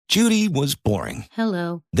Judy was boring.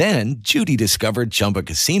 Hello. Then Judy discovered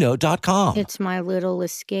ChumbaCasino.com. It's my little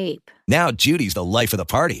escape. Now Judy's the life of the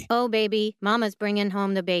party. Oh, baby, mama's bringing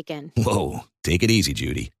home the bacon. Whoa, take it easy,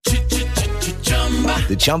 Judy.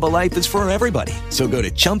 The Chumba life is for everybody. So go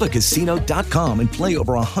to ChumbaCasino.com and play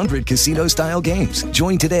over 100 casino-style games.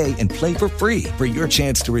 Join today and play for free for your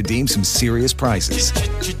chance to redeem some serious prizes.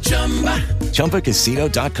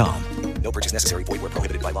 ChumbaCasino.com. No purchase necessary. Void where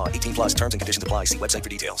prohibited by law. 18 plus terms and conditions apply. See website for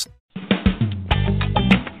details.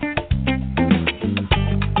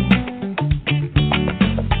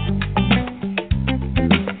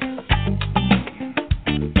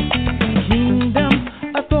 Kingdom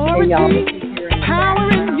authority,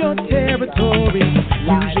 power in your territory.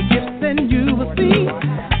 Use your gifts and you will see.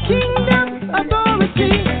 Kingdom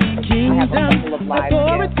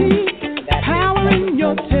authority, power in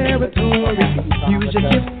your territory. Use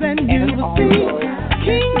your gifts and you will see.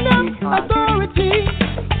 Kingdom authority.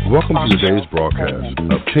 Welcome to today's broadcast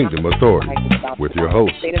of Kingdom Authority with your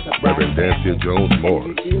host, Reverend Dancia Jones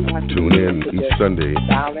Morris. Tune in each Sunday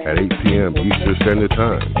at 8 p.m. Eastern Standard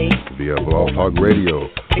Time via Blog Talk Radio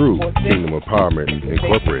through Kingdom Empowerment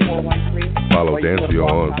Incorporated. Follow Dancia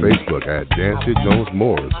on Facebook at Dancia Jones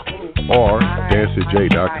Morris or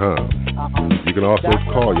DanciaJ.com. You can also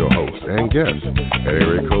call your host and guest at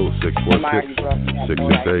area code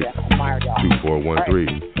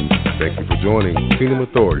 646-668-2413. Thank you for joining Kingdom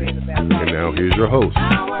Authority. And now here's your host,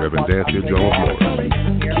 Reverend Dancia Jones Morris.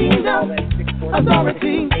 Kingdom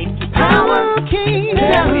authority, power,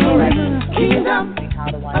 kingdom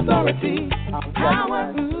authority,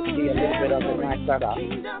 power, kingdom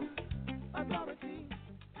authority.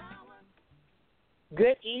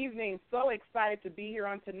 Good evening. So excited to be here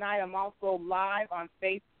on tonight. I'm also live on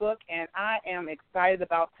Facebook, and I am excited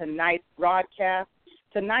about tonight's broadcast.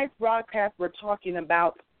 Tonight's broadcast, we're talking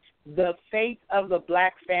about the fate of the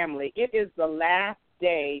Black family. It is the last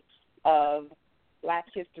day of Black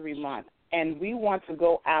History Month, and we want to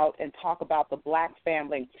go out and talk about the Black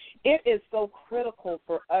family. It is so critical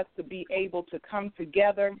for us to be able to come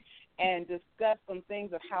together and discuss some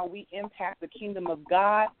things of how we impact the kingdom of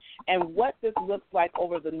God and what this looks like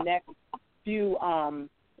over the next few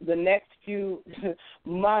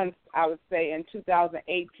months, I would say, in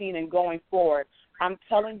 2018 and going forward. I'm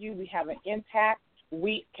telling you, we have an impact.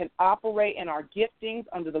 We can operate in our giftings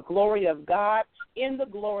under the glory of God, in the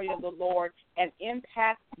glory of the Lord, and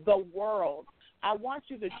impact the world. I want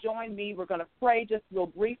you to join me. We're going to pray just real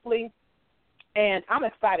briefly. And I'm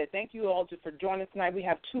excited. Thank you all for joining us tonight. We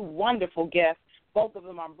have two wonderful guests. Both of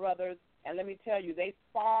them are brothers. And let me tell you, they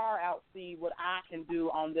far outseed what I can do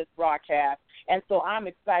on this broadcast. And so I'm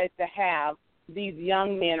excited to have these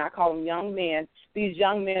young men, I call them young men, these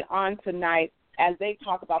young men on tonight as they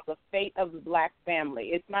talk about the fate of the Black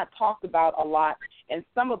family. It's not talked about a lot in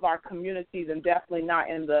some of our communities and definitely not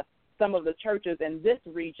in some of the churches in this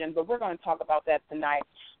region, but we're going to talk about that tonight.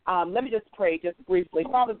 Let me just pray just briefly.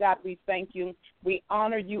 Father God, we thank you. We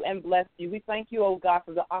honor you and bless you. We thank you, oh God,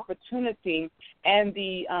 for the opportunity and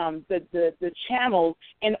the channels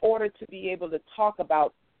in order to be able to talk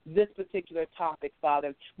about this particular topic,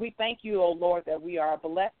 Father. We thank you, oh Lord, that we are a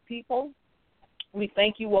blessed people. We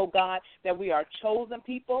thank you, oh God, that we are chosen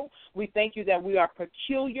people. We thank you that we are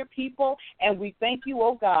peculiar people. And we thank you,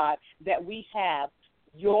 oh God, that we have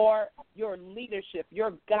your leadership,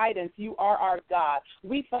 your guidance. You are our God.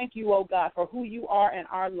 We thank you, oh God, for who you are in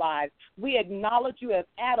our lives. We acknowledge you as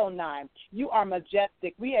Adonai. You are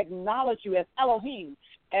majestic. We acknowledge you as Elohim.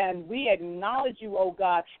 And we acknowledge you, oh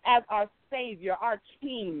God, as our Savior, our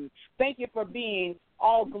King. Thank you for being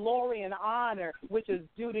all glory and honor which is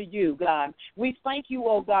due to you, God. We thank you,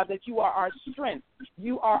 oh God, that you are our strength.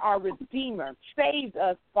 You are our Redeemer. Saved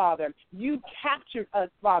us, Father. You captured us,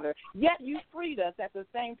 Father. Yet you freed us at the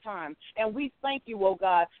same time. And we thank you, oh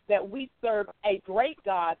God, that we serve a great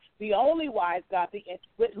God, the only wise God,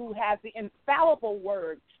 who has the infallible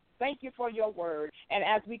word. Thank you for your word. And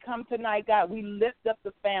as we come tonight, God, we lift up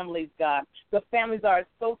the families, God. The families are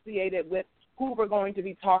associated with who we're going to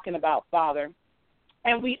be talking about, Father.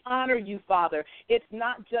 And we honor you, Father. It's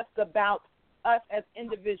not just about us as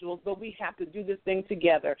individuals, but we have to do this thing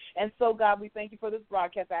together. And so, God, we thank you for this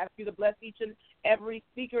broadcast. I ask you to bless each and every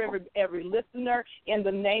speaker, every listener, in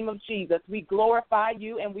the name of Jesus. We glorify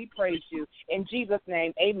you and we praise you. In Jesus'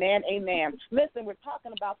 name, amen, amen. Listen, we're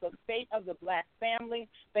talking about the fate of the Black family.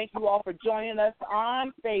 Thank you all for joining us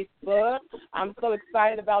on Facebook. I'm so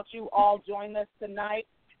excited about you all joining us tonight.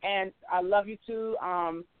 And I love you too,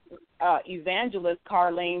 Evangelist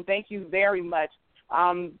Carlene. Thank you very much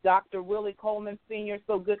Dr. Willie Coleman Sr.,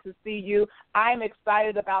 so good to see you. I'm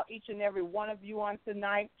excited about each and every one of you on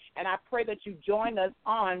tonight, and I pray that you join us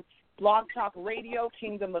on Blog Talk Radio,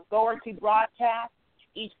 Kingdom Authority broadcast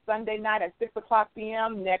each Sunday night at 6 o'clock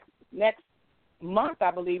p.m. Next month,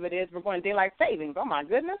 I believe it is. We're going to Daylight Savings. Oh, my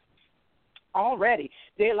goodness. Already.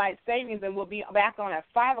 Daylight Savings, and we'll be back on at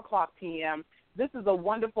 5 o'clock p.m. This is a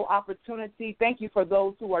wonderful opportunity. Thank you for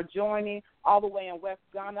those who are joining all the way in West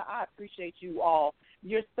Ghana. I appreciate you all.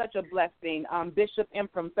 You're such a blessing. Bishop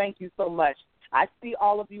Impram, thank you so much. I see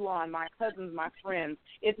all of you on, my cousins, my friends.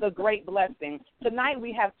 It's a great blessing. Tonight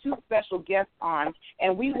we have two special guests on,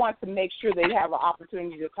 and we want to make sure they have an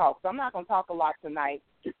opportunity to talk. So I'm not going to talk a lot tonight,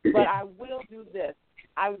 but I will do this.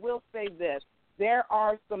 I will say this. There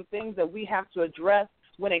are some things that we have to address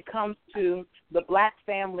when it comes to the black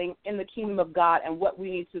family in the kingdom of God and what we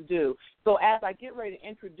need to do. So as I get ready to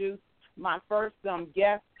introduce my first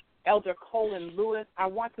guest, Elder Colin Lewis, I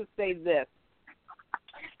want to say this.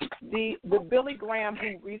 The Billy Graham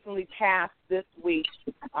who recently passed this week,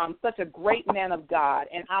 such a great man of God,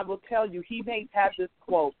 and I will tell you, he may have this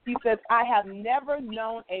quote. He says, I have never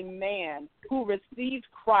known a man who received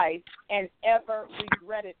Christ and ever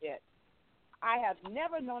regretted it. I have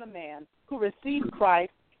never known a man who received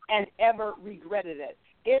Christ and ever regretted it.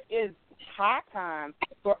 It is high time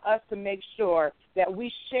for us to make sure that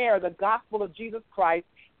we share the gospel of Jesus Christ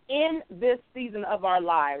in this season of our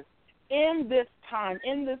lives. In this time,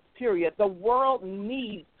 in this period, the world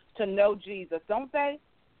needs to know Jesus, don't they?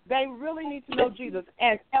 They really need to know Jesus.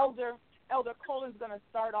 And Elder Colin's going to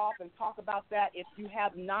start off and talk about that. If you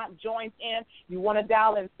have not joined in, you want to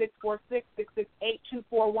dial in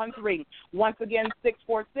 646-668-2413. Once again,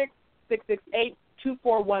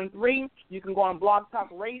 646-668-2413. You can go on Blog Talk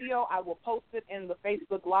Radio. I will post it in the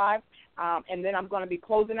Facebook Live. And then I'm going to be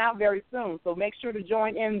closing out very soon. So make sure to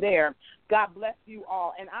join in there. God bless you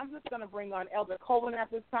all. And I'm just going to bring on Elder Colin at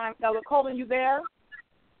this time. Elder Colin, you there?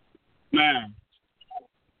 Ma'am.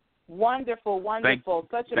 Wonderful.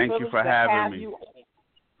 Such a privilege for to having have me. you.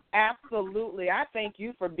 Absolutely. I thank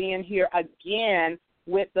you for being here again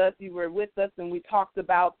with us. You were with us, and we talked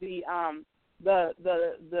about the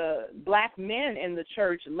black men in the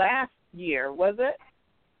church last year, was it?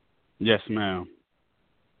 Yes, ma'am.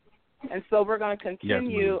 And so we're going to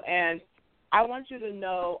continue, yes, and I want you to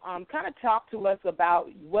know, kind of talk to us about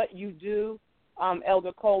what you do,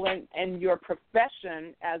 Elder Colin, and your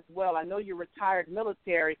profession as well. I know you're retired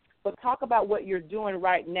military, but talk about what you're doing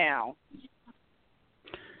right now.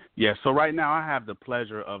 Yeah, so right now I have the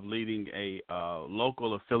pleasure of leading a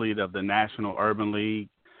local affiliate of the National Urban League.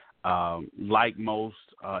 Like most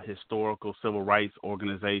historical civil rights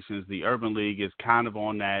organizations, the Urban League is kind of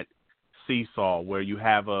on that seesaw where you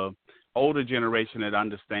have a older generation that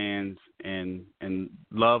understands and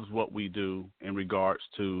loves what we do in regards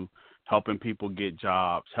to helping people get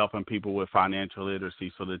jobs, helping people with financial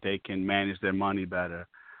literacy so that they can manage their money better.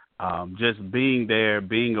 Just being there,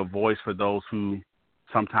 being a voice for those who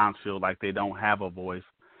sometimes feel like they don't have a voice.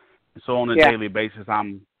 And so on a daily basis,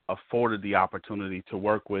 I'm afforded the opportunity to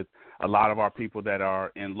work with a lot of our people that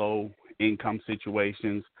are in low income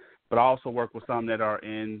situations, but I also work with some that are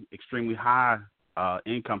in extremely high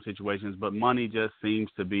income situations, but money just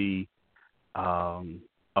seems to be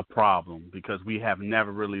a problem because we have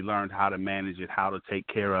never really learned how to manage it, how to take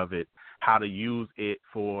care of it, how to use it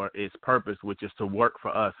for its purpose, which is to work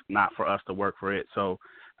for us, not for us to work for it. So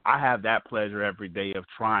I have that pleasure every day of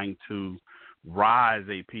trying to rise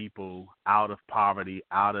a people out of poverty,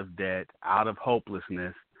 out of debt, out of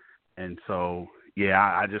hopelessness. And so,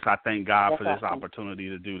 I thank God for this opportunity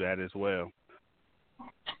to do that as well.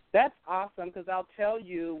 That's awesome because I'll tell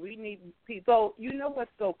you, we need people. You know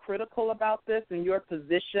what's so critical about this in your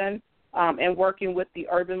position and working with the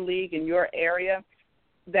Urban League in your area,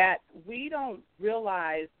 that we don't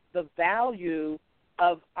realize the value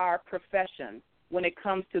of our profession when it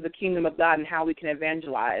comes to the kingdom of God and how we can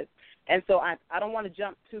evangelize. And so I don't want to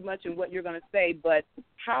jump too much in what you're going to say, but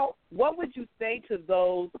what would you say to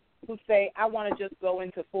those who say, I want to just go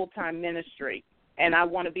into full-time ministry and I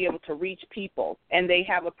want to be able to reach people, and they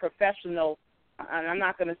have a professional, and I'm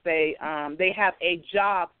not going to say they have a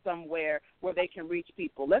job somewhere where they can reach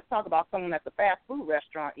people. Let's talk about someone at the fast food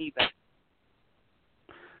restaurant even.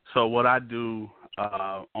 So what I do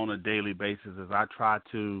on a daily basis is I try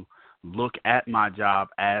to look at my job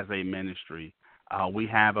as a ministry. We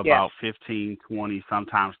have about 15, 20,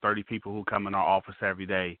 sometimes 30 people who come in our office every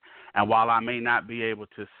day. And while I may not be able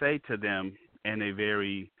to say to them in a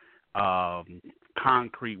very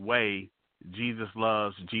concrete way, Jesus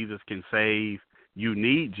loves, Jesus can save, you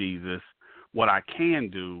need Jesus, what I can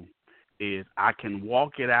do is I can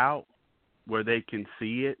walk it out where they can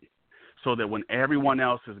see it, so that when everyone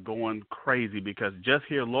else is going crazy, because just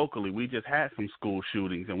here locally, we just had some school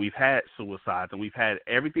shootings and we've had suicides and we've had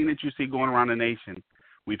everything that you see going around the nation,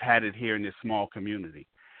 we've had it here in this small community.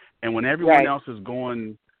 And when everyone else is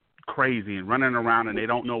going crazy and running around and they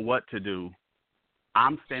don't know what to do,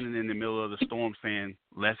 I'm standing in the middle of the storm saying,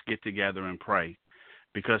 let's get together and pray.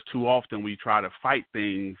 Because too often we try to fight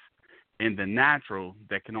things in the natural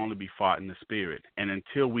that can only be fought in the spirit. And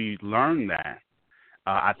until we learn that,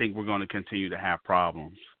 I think we're going to continue to have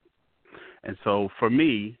problems. And so for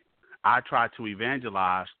me, I try to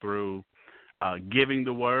evangelize through giving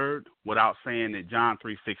the word without saying that John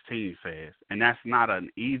 3:16 says. And that's not an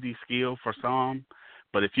easy skill for some,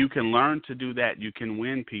 but if you can learn to do that, you can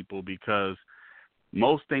win people, because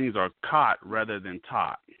most things are caught rather than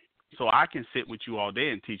taught. So I can sit with you all day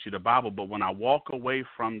and teach you the Bible, but when I walk away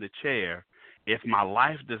from the chair, if my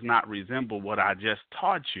life does not resemble what I just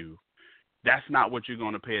taught you, that's not what you're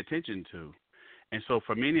going to pay attention to. And so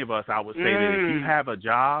for many of us, I would say that if you have a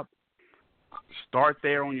job, start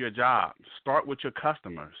there on your job. Start with your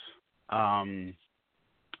customers.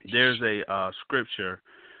 There's a scripture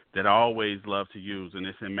that I always love to use, and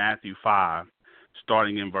it's in Matthew 5,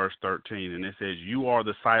 starting in verse 13. And it says, you are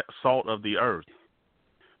the salt of the earth.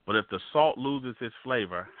 But if the salt loses its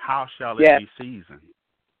flavor, how shall it be seasoned?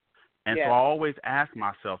 And so I always ask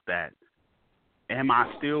myself that. Am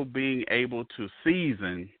I still being able to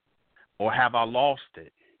season, or have I lost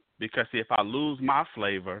it? Because if I lose my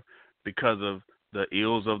flavor because of the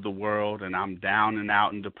ills of the world and I'm down and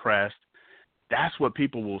out and depressed, that's what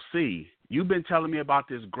people will see. You've been telling me about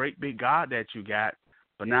this great big God that you got,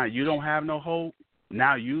 but now you don't have no hope.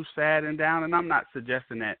 Now you sad and down. And I'm not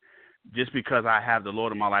suggesting that just because I have the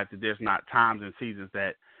Lord in my life that there's not times and seasons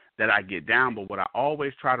that I get down. But what I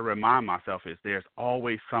always try to remind myself is there's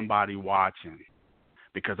always somebody watching,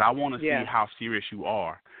 because I want to see how serious you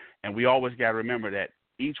are. And we always got to remember that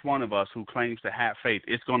each one of us who claims to have faith,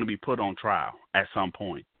 it's going to be put on trial at some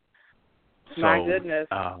point. My goodness.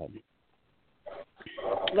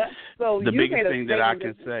 So the biggest thing that I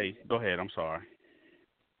can say, go ahead, I'm sorry.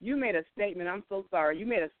 You made a statement, I'm so sorry. You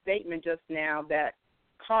made a statement just now that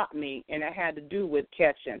caught me, and it had to do with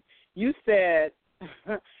catching. You said,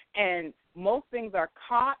 and most things are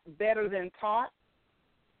caught better than taught.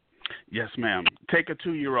 Yes, ma'am. Take a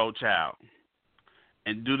 2-year-old child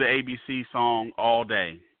and do the ABC song all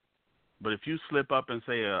day. But if you slip up and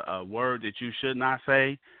say a word that you should not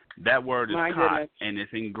say, that word is caught and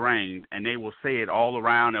it's ingrained, and they will say it all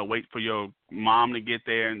around. They'll wait for your mom to get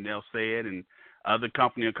there, and they'll say it, and other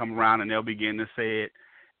company will come around, and they'll begin to say it.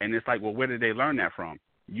 And it's like, well, where did they learn that from?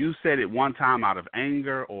 You said it one time out of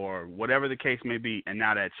anger or whatever the case may be, and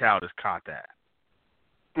now that child has caught that.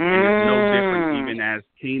 And it's no different even as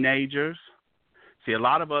teenagers. See, a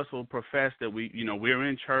lot of us will profess that we're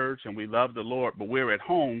in church and we love the Lord, but we're at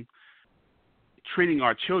home treating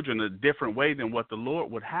our children a different way than what the Lord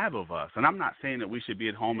would have of us. And I'm not saying that we should be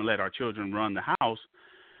at home and let our children run the house,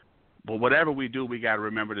 but whatever we do, we got to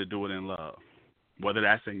remember to do it in love, whether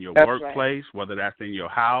that's in your workplace, whether that's in your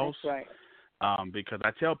house. That's right. Because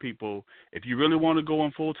I tell people, if you really want to go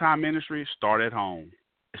in full-time ministry, start at home,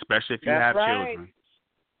 especially if you have children.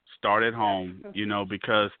 Start at home,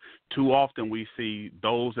 because too often we see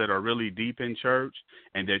those that are really deep in church,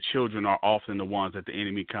 and their children are often the ones that the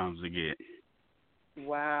enemy comes to get.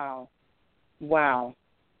 Wow.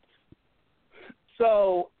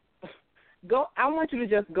 So I want you to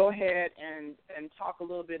just go ahead and talk a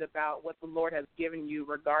little bit about what the Lord has given you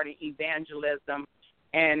regarding evangelism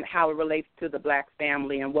and how it relates to the black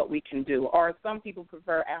family and what we can do. Or some people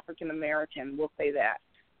prefer African American, we'll say that.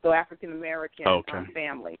 So African American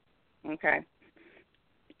family.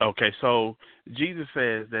 Okay, so Jesus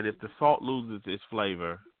says that if the salt loses its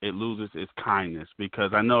flavor, it loses its kindness. Because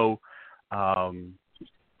I know,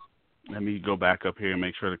 let me go back up here and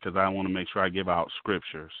make sure, because I want to make sure I give out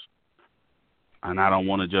scriptures. And I don't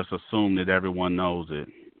want to just assume that everyone knows it.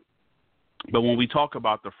 But when we talk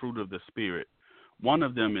about the fruit of the Spirit, one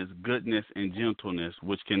of them is goodness and gentleness,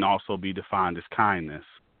 which can also be defined as kindness.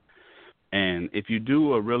 And if you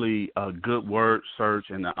do a really good word search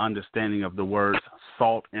and the understanding of the words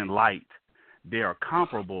salt and light, they are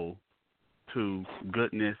comparable to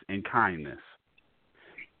goodness and kindness.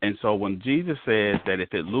 And so when Jesus says that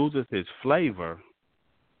if it loses its flavor,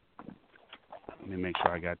 let me make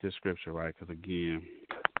sure I got this scripture right, because again,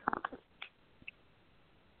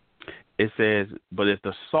 it says, but if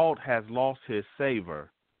the salt has lost his savor,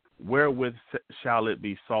 wherewith shall it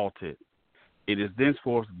be salted? It is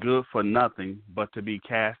thenceforth good for nothing but to be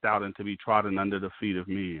cast out and to be trodden under the feet of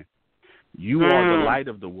men. You are the light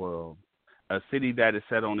of the world. A city that is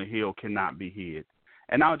set on a hill cannot be hid.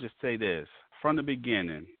 And I'll just say this, from the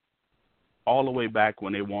beginning, all the way back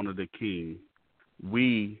when they wanted a king,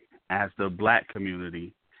 we, as the black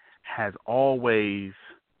community, has always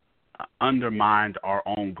undermined our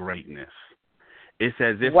own greatness. It's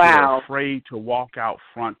as if we're afraid to walk out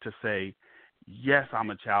front to say, yes, I'm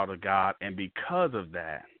a child of God, and because of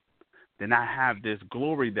that, then I have this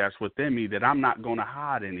glory that's within me that I'm not going to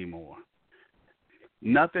hide anymore.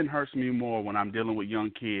 Nothing hurts me more when I'm dealing with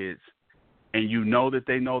young kids and you know that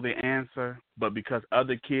they know the answer, but because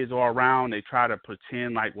other kids are around, they try to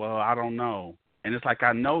pretend like, well, I don't know. And it's like,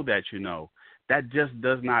 I know that you know. That just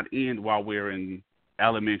does not end while we're in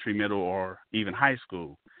elementary, middle, or even high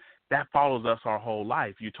school. That follows us our whole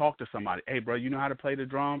life. You talk to somebody, hey, bro, you know how to play the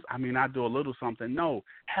drums? I mean, I do a little something. No,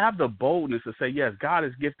 have the boldness to say, yes, God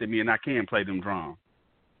has gifted me and I can play them drums.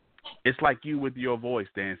 It's like you with your voice,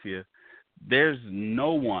 Dancia. There's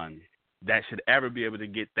no one that should ever be able to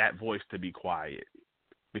get that voice to be quiet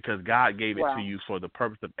because God gave it to you for the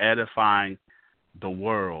purpose of edifying the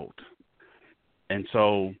world. And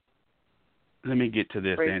so let me get to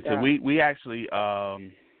this, Dancia. We actually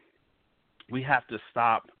we have to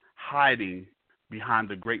stop hiding behind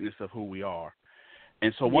the greatness of who we are.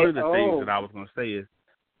 And so one of the things that I was going to say is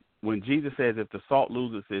when Jesus says if the salt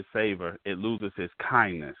loses its savor, it loses its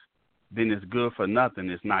kindness, then it's good for nothing.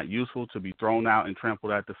 It's not useful to be thrown out and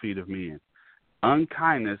trampled at the feet of men.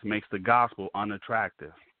 Unkindness makes the gospel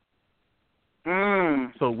unattractive.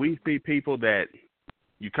 So we see people that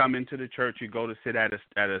you come into the church, you go to sit at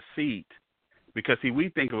a seat, because, see, we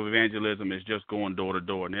think of evangelism as just going door to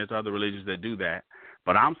door, and there's other religions that do that.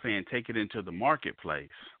 But I'm saying take it into the marketplace.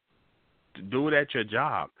 Do it at your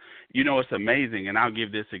job. You know, it's amazing, and I'll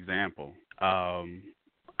give this example.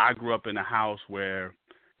 I grew up in a house where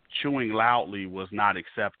chewing loudly was not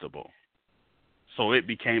acceptable. So it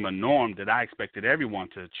became a norm that I expected everyone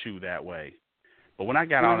to chew that way. But when I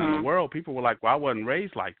got out in the world, people were like, well, I wasn't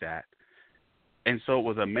raised like that. And so it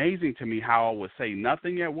was amazing to me how I would say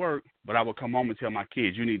nothing at work, but I would come home and tell my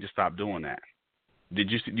kids, you need to stop doing that. Did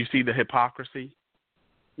you see the hypocrisy?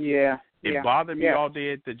 Yeah. It bothered me all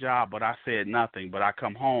day at the job, but I said nothing. But I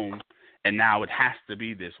come home, and now it has to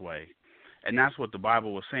be this way. And that's what the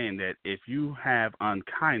Bible was saying, that if you have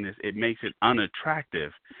unkindness, it makes it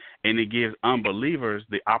unattractive, and it gives unbelievers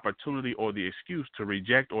the opportunity or the excuse to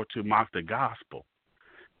reject or to mock the gospel.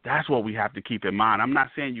 That's what we have to keep in mind. I'm not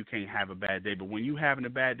saying you can't have a bad day, but when you're having a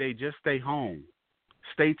bad day, just stay home.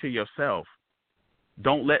 Stay to yourself.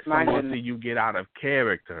 Don't let someone see you get out of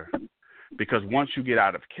character, because once you get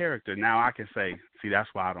out of character, now I can say, see, that's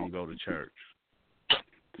why I don't go to church.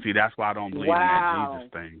 See, that's why I don't believe in that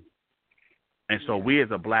Jesus thing. And so we as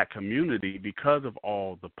a black community, because of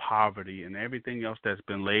all the poverty and everything else that's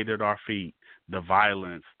been laid at our feet, the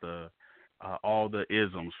violence, all the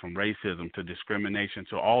isms from racism to discrimination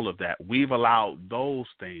to all of that, we've allowed those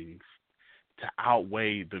things to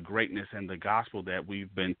outweigh the greatness and the gospel that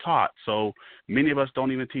we've been taught. So many of us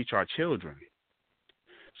don't even teach our children.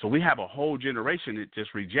 So we have a whole generation that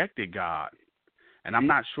just rejected God. And I'm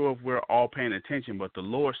not sure if we're all paying attention, but the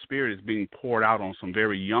Lord's Spirit is being poured out on some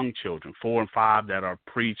very young children, 4 and 5, that are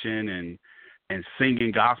preaching and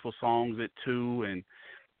singing gospel songs at 2. And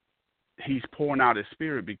he's pouring out his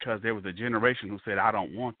Spirit because there was a generation who said, I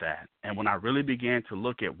don't want that. And when I really began to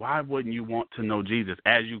look at why wouldn't you want to know Jesus,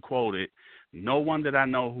 as you quoted, no one that I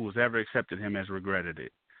know who has ever accepted him has regretted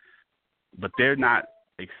it. But they're not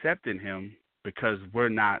accepting him because we're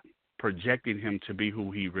not projecting him to be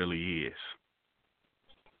who he really is.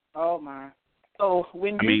 Oh, my. So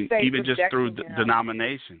when you say even just through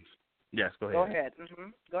denominations. Yes, go ahead. Go ahead.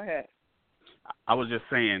 Go ahead. I was just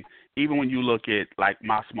saying, even when you look at, like,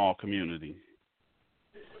 my small community,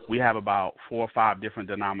 we have about 4 or 5 different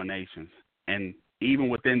denominations. And even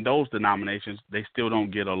within those denominations, they still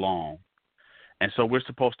don't get along. And so we're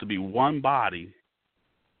supposed to be one body,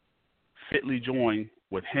 fitly joined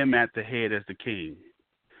with him at the head as the king.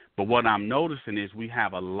 But what I'm noticing is we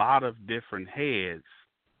have a lot of different heads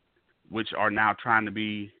which are now trying to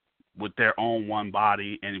be with their own one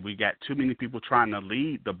body, and we got too many people trying to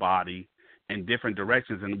lead the body in different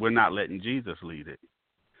directions, and we're not letting Jesus lead it.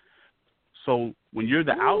 So when you're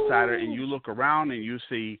the outsider and you look around and you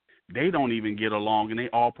see they don't even get along and they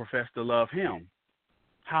all profess to love him,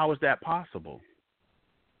 how is that possible?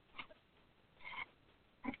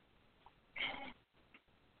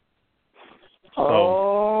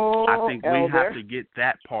 So I think we have to get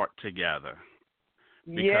that part together.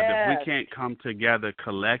 Because if we can't come together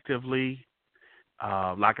collectively,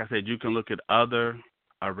 like I said, you can look at other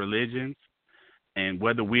religions, and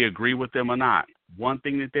whether we agree with them or not, one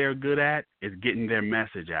thing that they're good at is getting their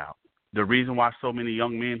message out. The reason why so many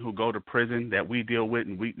young men who go to prison that we deal with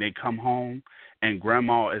and they come home and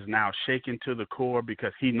grandma is now shaken to the core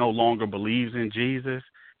because he no longer believes in Jesus.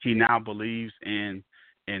 He now believes in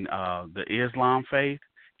the Islam faith.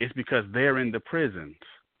 It's because they're in the prisons.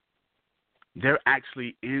 They're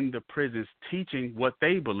actually in the prisons teaching what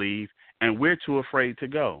they believe, and we're too afraid to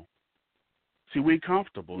go. See, we're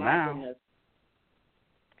comfortable now. Goodness.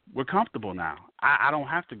 We're comfortable now. I don't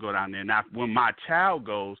have to go down there. Now, when my child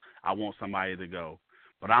goes, I want somebody to go,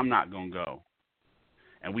 but I'm not going to go.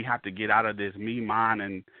 And we have to get out of this me,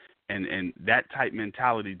 mine, and that type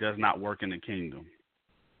mentality does not work in the kingdom.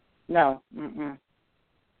 No. Mm-mm.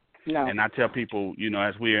 No. And I tell people,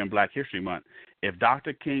 as we are in Black History Month, if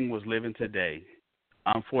Dr. King was living today,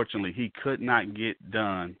 unfortunately, he could not get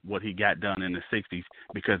done what he got done in the 60s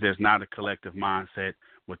because there's not a collective mindset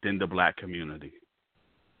within the black community.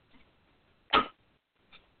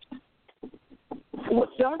 Well,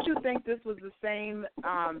 don't you think this was the same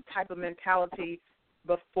type of mentality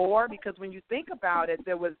before? Because when you think about it,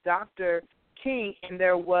 there was Dr. King, and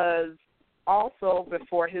there was also,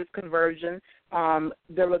 before his conversion,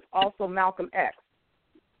 there was also Malcolm X.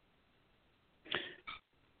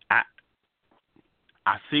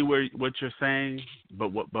 I see what you're saying,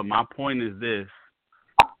 but my point is this: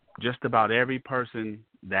 just about every person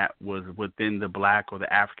that was within the black or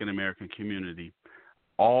the African American community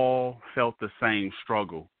all felt the same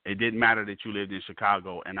struggle. It didn't matter that you lived in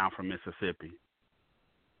Chicago and I'm from Mississippi.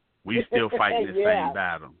 We still fighting the same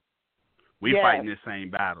battle. We fighting the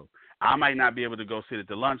same battle. I might not be able to go sit at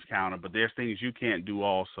the lunch counter, but there's things you can't do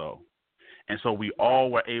also. And so we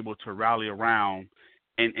all were able to rally around.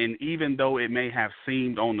 And even though it may have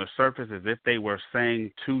seemed on the surface as if they were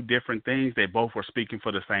saying two different things, they both were speaking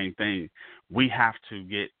for the same thing. We have to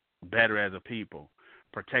get better as a people,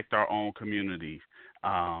 protect our own communities.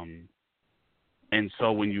 And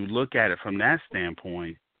so when you look at it from that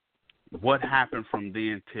standpoint, what happened from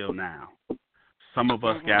then till now? Some of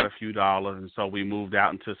us got a few dollars, and so we moved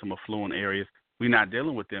out into some affluent areas. We're not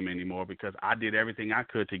dealing with them anymore because I did everything I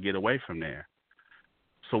could to get away from there.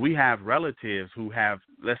 So we have relatives who have,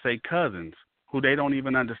 let's say, cousins who they don't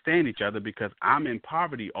even understand each other because I'm in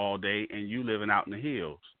poverty all day and you living out in the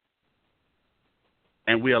hills.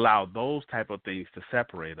 And we allow those type of things to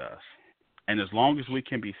separate us. And as long as we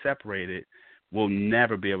can be separated, we'll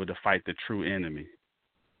never be able to fight the true enemy.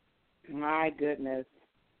 My goodness.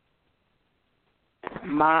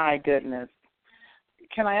 My goodness.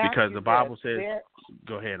 Can I ask because you the Bible this? says,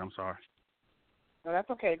 go ahead, I'm sorry. No, that's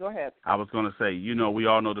okay. Go ahead. I was going to say, we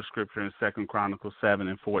all know the scripture in 2 Chronicles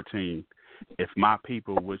 7:14. If my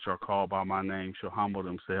people, which are called by my name, shall humble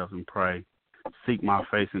themselves and pray, seek my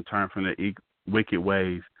face and turn from their wicked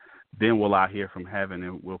ways, then will I hear from heaven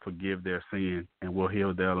and will forgive their sin and will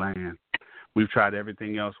heal their land. We've tried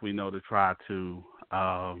everything else we know to try to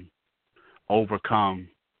overcome,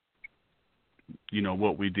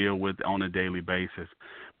 what we deal with on a daily basis.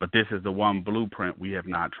 But this is the one blueprint we have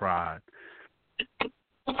not tried.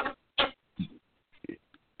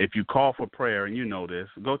 If you call for prayer, and you know this,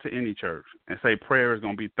 go to any church and say prayer is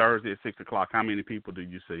going to be Thursday at 6 o'clock. How many people do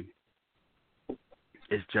you see?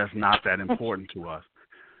 It's just not that important to us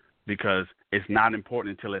because it's not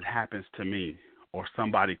important until it happens to me or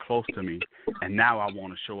somebody close to me, and now I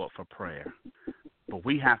want to show up for prayer. But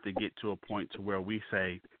we have to get to a point to where we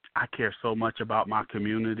say, I care so much about my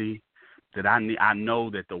community that I know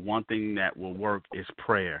that the one thing that will work is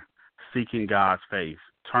prayer, seeking God's face,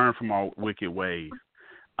 turn from our wicked ways,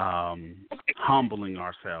 humbling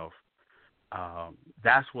ourselves.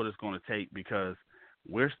 That's what it's going to take because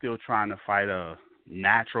we're still trying to fight a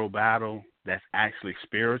natural battle that's actually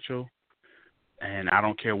spiritual. And I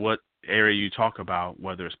don't care what area you talk about,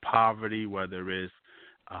 whether it's poverty, whether it's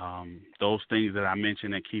those things that I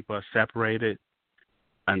mentioned that keep us separated.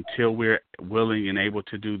 Until we're willing and able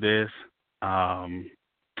to do this,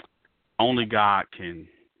 only God can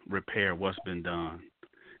repair what's been done.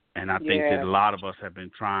 And I think that a lot of us have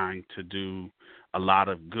been trying to do a lot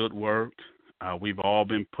of good work. We've all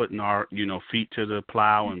been putting our, feet to the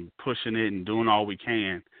plow and pushing it and doing all we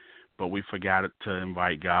can, but we forgot to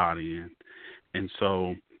invite God in. And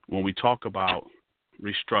so when we talk about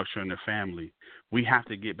restructuring the family, we have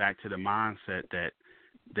to get back to the mindset that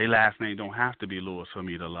their last name don't have to be Lewis for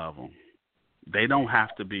me to love them. They don't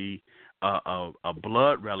have to be a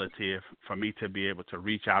blood relative for me to be able to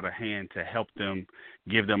reach out a hand to help them,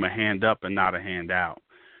 give them a hand up and not a hand out.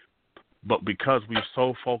 But because we're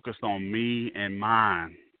so focused on me and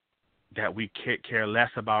mine that we care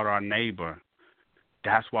less about our neighbor,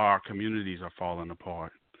 that's why our communities are falling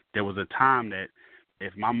apart. There was a time that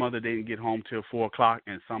if my mother didn't get home till 4 o'clock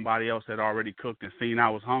and somebody else had already cooked and seen I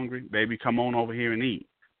was hungry, baby, come on over here and eat.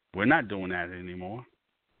 We're not doing that anymore.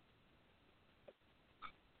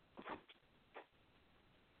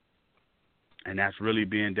 And that's really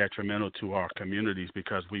being detrimental to our communities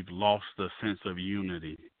because we've lost the sense of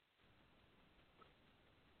unity.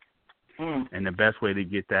 And the best way to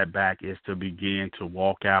get that back is to begin to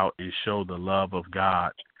walk out and show the love of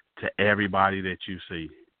God to everybody that you see.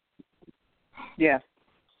 Yes.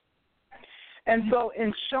 And so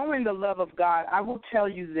in showing the love of God, I will tell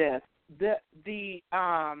you this.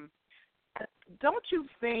 Don't you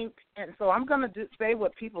think, and so I'm going to say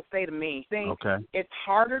what people say to me, it's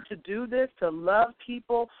harder to do this, to love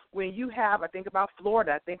people when you have, I think about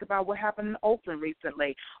Florida, I think about what happened in Oakland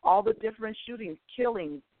recently, all the different shootings,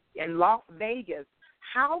 killings in Las Vegas.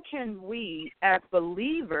 How can we as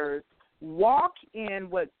believers walk in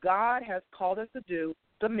what God has called us to do,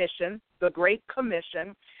 the mission, the Great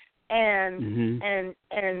Commission, and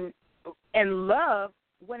love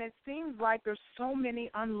when it seems like there's so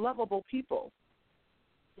many unlovable people?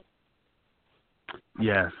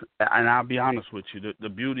 Yes, and I'll be honest with you. The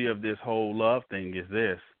beauty of this whole love thing is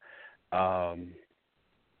this.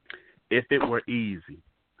 If it were easy,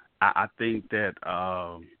 I think that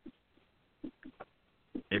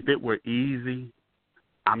if it were easy,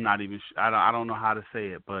 I'm not even I don't know how to say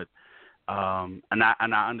it, but and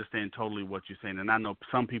I understand totally what you're saying. And I know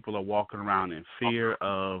some people are walking around in fear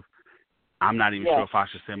of, I'm not even sure if I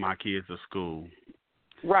should send my kids to school.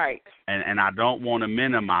 Right. And I don't want to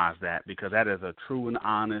minimize that because that is a true and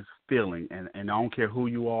honest feeling. And I don't care who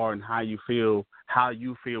you are and how you feel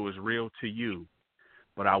is real to you.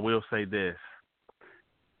 But I will say this.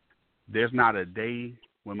 There's not a day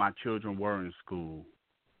when my children were in school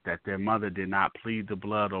that their mother did not plead the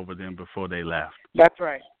blood over them before they left. That's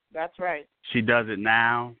right. That's right. She does it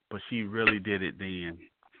now, but she really did it then.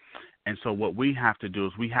 And so what we have to do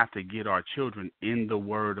is we have to get our children in the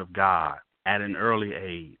Word of God at an early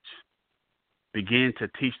age. Begin to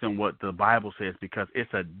teach them what the Bible says because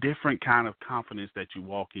it's a different kind of confidence that you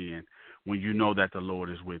walk in when you know that the Lord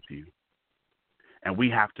is with you. And we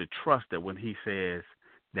have to trust that when he says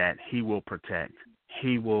that he will protect,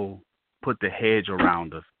 he will put the hedge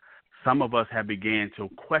around us. Some of us have began to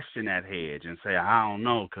question that hedge and say, I don't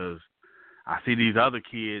know because I see these other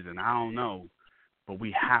kids and I don't know. But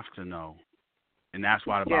we have to know. And that's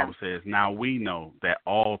why the Bible says, now we know that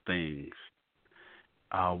all things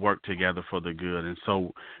work together for the good. And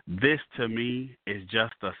so this, to me, is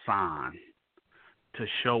just a sign to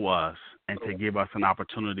show us and to give us an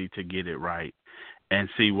opportunity to get it right. And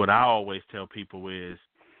see, what I always tell people is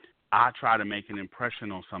I try to make an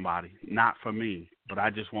impression on somebody, not for me, but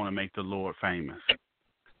I just want to make the Lord famous.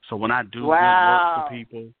 So when I do good work for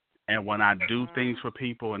people and when I do things for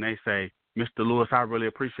people and they say, Mr. Lewis, I really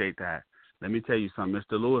appreciate that. Let me tell you something.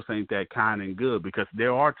 Mr. Lewis ain't that kind and good because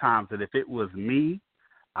there are times that if it was me,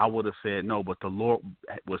 I would have said no, but the Lord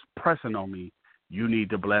was pressing on me. You need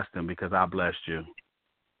to bless them because I blessed you.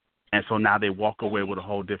 And so now they walk away with a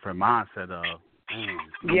whole different mindset of,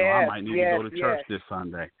 I might need to go to church this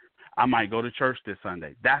Sunday. I might go to church this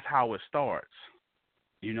Sunday. That's how it starts.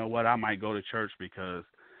 You know what? I might go to church because,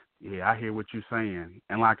 I hear what you're saying.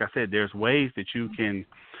 And like I said, there's ways that you can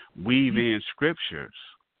weave in scriptures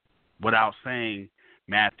without saying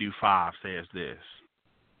Matthew 5 says this.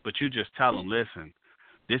 But you just tell them, listen,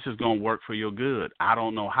 this is going to work for your good. I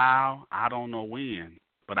don't know how, I don't know when,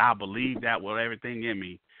 but I believe that with everything in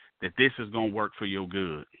me that this is going to work for your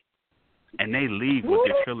good. And they leave with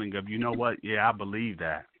this feeling of, you know what? Yeah, I believe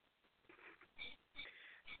that.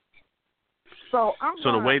 So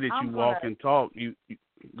the way that you walk and talk, you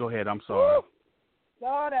go ahead. I'm sorry.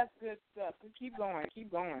 Oh, that's good stuff. Keep going.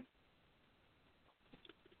 Keep going.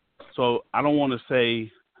 So I don't want to say,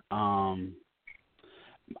 I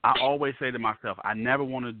always say to myself, I never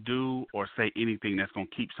want to do or say anything that's going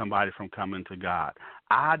to keep somebody from coming to God.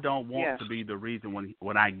 I don't want to be the reason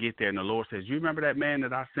when I get there and the Lord says, you remember that man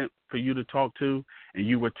that I sent for you to talk to and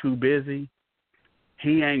you were too busy?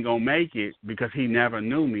 He ain't going to make it because he never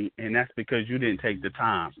knew me, and that's because you didn't take the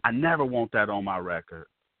time. I never want that on my record.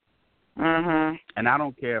 Mm-hmm. And I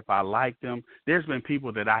don't care if I like them. There's been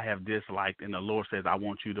people that I have disliked, and the Lord says, I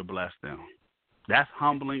want you to bless them. That's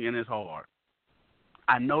humbling and it's hard.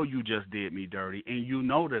 I know you just did me dirty, and you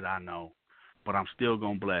know that I know, but I'm still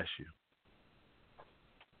going to bless you.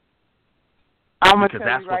 Because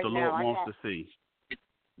that's what the Lord wants to see.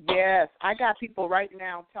 Yes, I got people right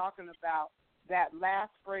now talking about that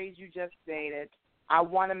last phrase you just stated. I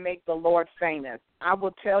want to make the Lord famous. I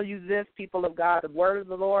will tell you this, people of God, the word of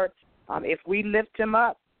the Lord, if we lift him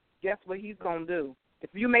up, guess what he's going to do? If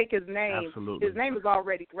you make his name, Absolutely. his name is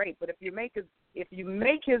already great. But if you make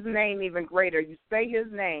his name even greater, you say his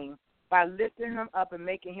name by lifting him up and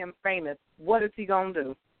making him famous. What is he gonna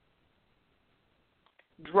do?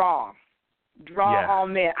 Draw all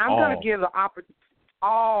men. I'm going to give an opportunity.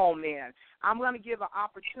 All men. I'm going to give an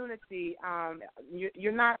opportunity.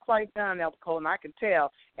 You're not quite done, Elder Coleman, I can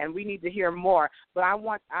tell, and we need to hear more. But I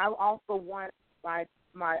also want my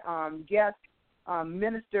guest,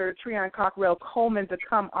 Minister Treon Cockrell Coleman, to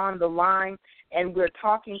come on the line, and we're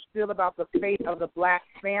talking still about the fate of the black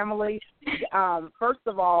family. First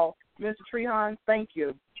of all, Minister Treon, thank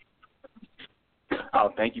you.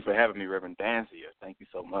 Oh, thank you for having me, Reverend Dansier. Thank you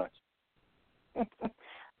so much.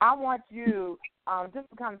 I want you just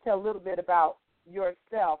to kind of tell a little bit about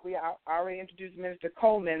yourself. We already introduced Minister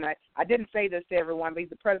Coleman. I didn't say this to everyone, but he's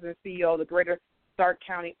the president and CEO of the Greater Stark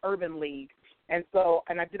County Urban League. And so,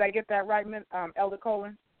 did I get that right, Elder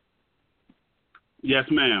Coleman? Yes,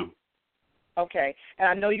 ma'am. Okay. And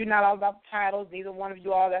I know you're not all about titles, neither one of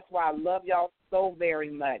you all. That's why I love y'all so very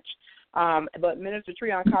much. But Minister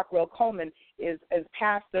Treon Cockrell Coleman is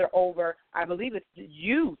pastor over, I believe it's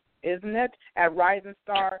youth, isn't it, at Rising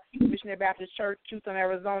Star Missionary Baptist Church, Tucson,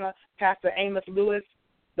 Arizona. Pastor Amos Lewis,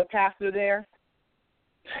 the pastor there.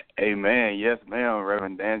 Amen. Yes, ma'am,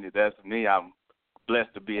 Reverend Danzy. That's me. I'm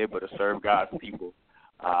blessed to be able to serve God's people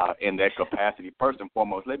in that capacity. First and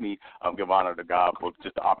foremost, let me give honor to God for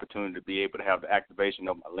just the opportunity to be able to have the activation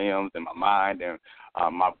of my limbs and my mind and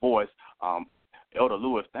my voice. Elder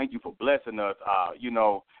Lewis, thank you for blessing us. I'm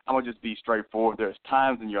going to just be straightforward. There's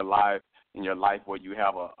times in your life where you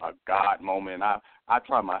have a God moment. I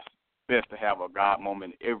try my best to have a God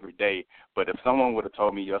moment every day, but if someone would have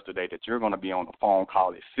told me yesterday that you're going to be on a phone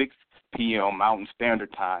call at 6 p.m. Mountain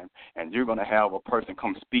Standard Time and you're going to have a person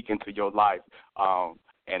come speak into your life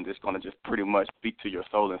and it's going to just pretty much speak to your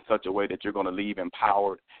soul in such a way that you're going to leave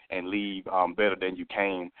empowered and leave better than you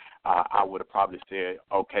came, I would have probably said,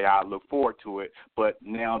 okay, I look forward to it. But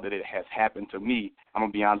now that it has happened to me, I'm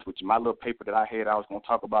going to be honest with you. My little paper that I had, I was going to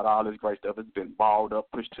talk about all this great stuff. It's been balled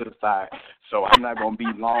up, pushed to the side. So I'm not going to be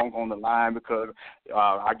long on the line because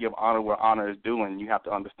I give honor where honor is due, and you have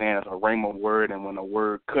to understand it's a rhema word, and when a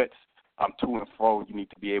word cuts to and fro, you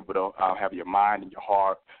need to be able to have your mind and your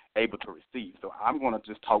heart able to receive. So I'm going to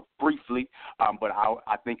just talk briefly, but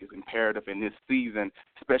I think it's imperative in this season,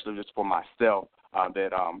 especially just for myself, that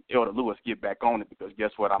Elder Lewis get back on it, because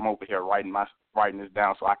guess what? I'm over here writing this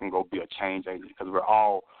down so I can go be a change agent, because we're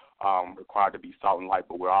all required to be salt and light,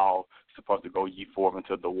 but we're all supposed to go ye forth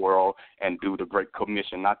into the world and do the great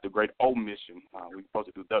commission, not the great omission. We're supposed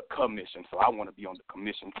to do the commission. So I want to be on the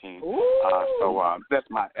commission team. So that's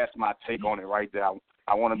my take on it right there.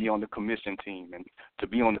 I want to be on the commission team, and to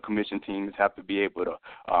be on the commission team is have to be able to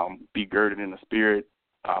be girded in the spirit,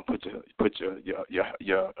 put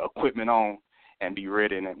your equipment on, and be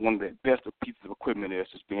ready. And one of the best pieces of equipment is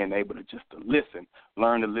just being able to just to listen,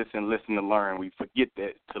 learn to listen, listen to learn. We forget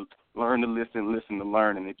that, to learn to listen, listen to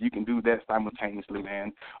learn. And if you can do that simultaneously,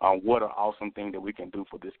 man, what an awesome thing that we can do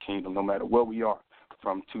for this kingdom, no matter where we are,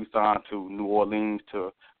 from Tucson to New Orleans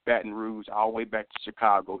to Baton Rouge, all the way back to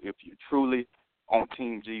Chicago. If you're truly on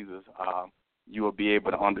Team Jesus, you will be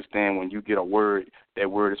able to understand when you get a word, that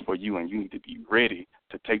word is for you, and you need to be ready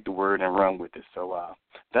to take the word and run with it. So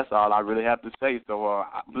that's all I really have to say. So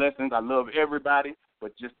blessings. I love everybody,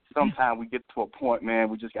 but just sometimes we get to a point, man,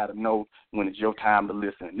 we just got to know when it's your time to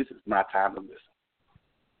listen. And this is my time to listen.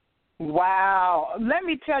 Wow. Let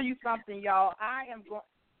me tell you something, y'all. I am going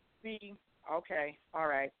to be, okay, all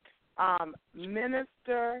right.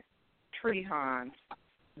 Minister Treon,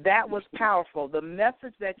 that was powerful. The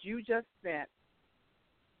message that you just sent,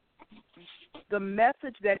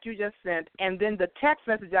 and then the text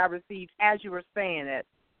message I received as you were saying it,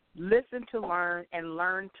 listen to learn and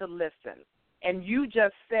learn to listen. And you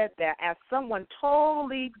just said that as someone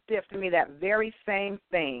totally did to me that very same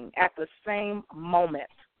thing at the same moment.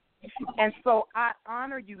 And so I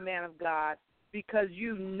honor you, man of God, because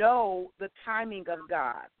you know the timing of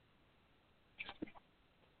God.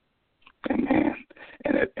 Amen.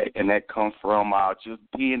 And that comes from just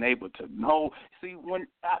being able to know. See, when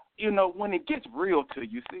when it gets real to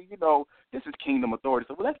you, this is kingdom authority.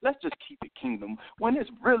 So let's just keep it kingdom. When it's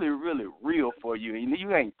really, really real for you, and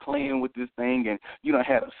you ain't playing with this thing, and you done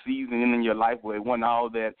had a season in your life where it wasn't all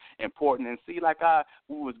that important. And see, like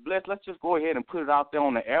we was blessed. Let's just go ahead and put it out there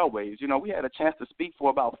on the airwaves. We had a chance to speak for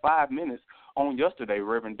about 5 minutes on yesterday,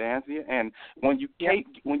 Reverend Dancy, and when you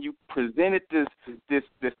presented this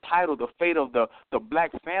title, The Fate of the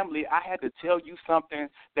Black Family, I had to tell you something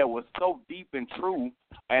that was so deep and true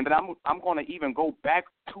And then I'm going to even go back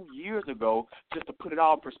 2 years ago just to put it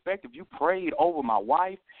all in perspective. You prayed over my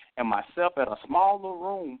wife and myself at a small little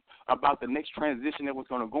room about the next transition that was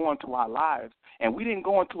going to go into our lives. And we didn't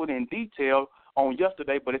go into it in detail on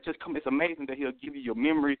yesterday, but it's amazing that he'll give you your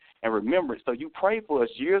memory and remembrance. So you prayed for us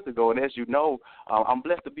years ago, and as you know, I'm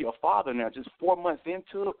blessed to be a father now, just 4 months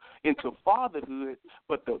into fatherhood.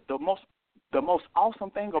 But the most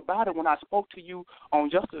awesome thing about it, when I spoke to you on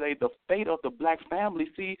yesterday, the fate of the black family.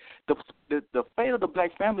 See, the fate of the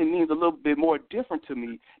black family means a little bit more different to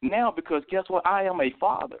me now, because guess what? I am a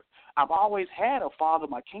father. I've always had a father,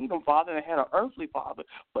 my kingdom father, and I had an earthly father.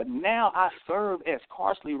 But now I serve as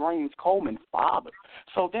Carsley Raines Coleman father.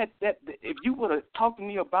 So that if you would have talked to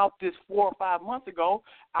me about this 4 or 5 months ago,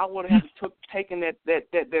 I would have taken that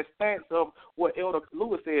stance of what Elder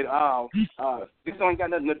Lewis said. This ain't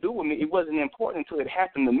got nothing to do with me. It wasn't important until it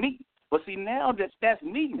happened to me. But see, now that's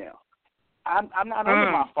me now. I'm not under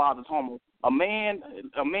my father's home. A man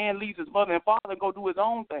leaves his mother and father and go do his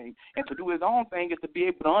own thing. And to do his own thing is to be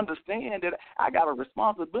able to understand that I got a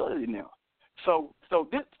responsibility now. So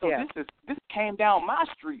this came down my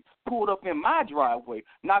street, pulled up in my driveway,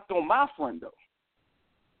 knocked on my front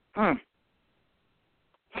door.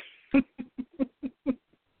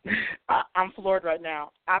 I'm floored right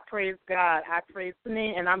now. I praise God. I praise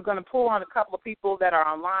me, and I'm going to pull on a couple of people that are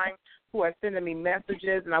online who are sending me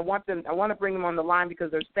messages, and I want to bring them on the line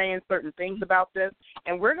because they're saying certain things about this,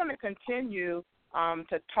 and we're going to continue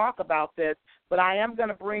to talk about this. But I am going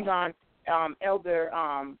to bring on Elder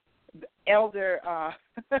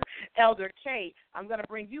Kate. I'm going to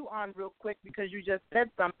bring you on real quick because you just said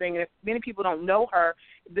something. If many people don't know her,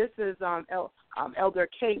 this is Elder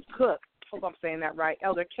Kate Cook. I hope I'm saying that right.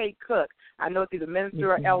 Elder Kate Cook. I know it's either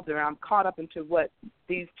minister or elder. I'm caught up into what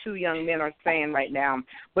these two young men are saying right now.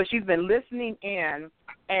 But she's been listening in,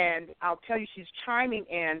 and I'll tell you, she's chiming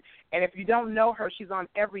in. And if you don't know her, she's on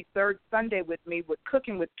every third Sunday with me with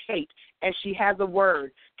Cooking with Kate, and she has a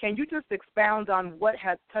word. Can you just expound on what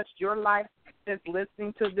has touched your life since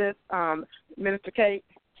listening to this, Minister Kate?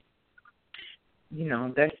 You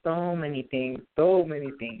know, there's so many things.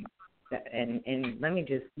 And let me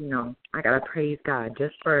just, I got to praise God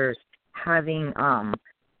just for having,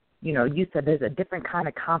 you said there's a different kind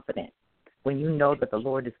of confidence when you know that the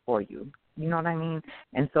Lord is for you. You know what I mean?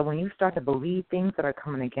 And so when you start to believe things that are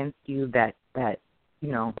coming against you that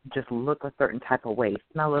just look a certain type of way,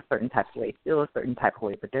 smell a certain type of way, feel a certain type of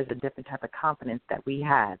way, but there's a different type of confidence that we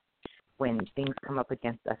have when things come up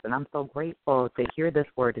against us. And I'm so grateful to hear this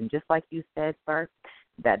word. And just like you said, sir,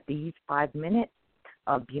 that these 5 minutes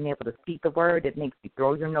of being able to speak the word, it makes you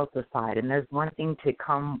throw your notes aside. And there's one thing to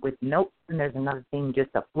come with notes, and there's another thing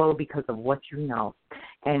just to flow because of what you know.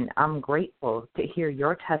 And I'm grateful to hear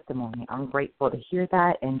your testimony. I'm grateful to hear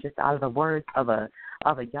that, and just out of the words of a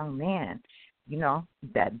young man,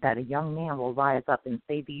 that a young man will rise up and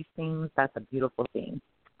say these things. That's a beautiful thing.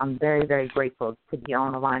 I'm very, very grateful to be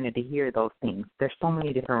on the line and to hear those things. There's so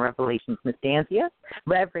many different revelations. Miss Danzia,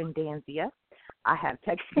 Reverend Danzia, I have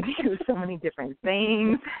texted you so many different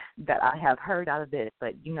things that I have heard out of this.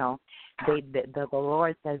 But, the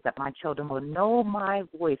Lord says that my children will know my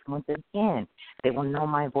voice once again. They will know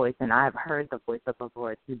my voice, and I've heard the voice of the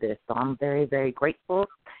Lord through this. So I'm very, very grateful,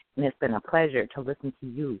 and it's been a pleasure to listen to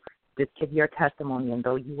you just give your testimony. And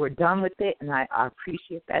though you were done with it, and I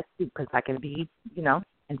appreciate that too, because I can be,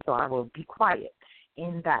 and so I will be quiet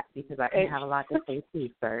in that because I can have a lot to say too,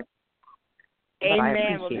 sir.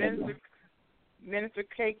 Amen. Minister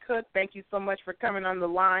Kate Cook, thank you so much for coming on the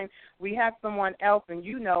line. We have someone else, and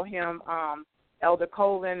you know him, Elder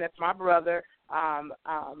Colin, that's my brother,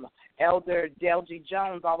 Elder Dale G.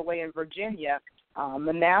 Jones, all the way in Virginia,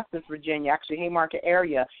 Manassas, Virginia, actually Haymarket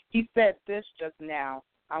area. He said this just now,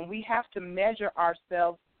 we have to measure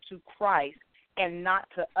ourselves to Christ and not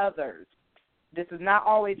to others. This is not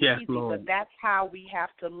always easy, Lord. But that's how we have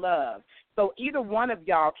to love. So either one of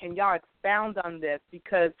y'all, can y'all expound on this?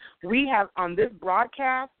 Because we have, on this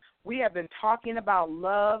broadcast, we have been talking about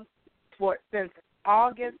love since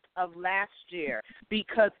August of last year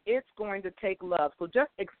because it's going to take love. So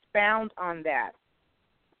just expound on that.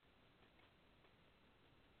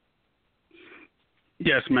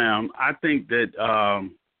 Yes, ma'am. I think that,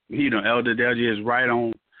 Elder Delgy is right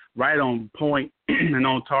on point and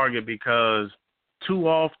on target because too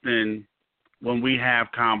often when we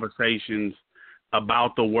have conversations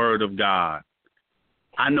about the Word of God,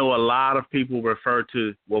 I know a lot of people refer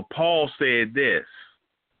to, well, Paul said this.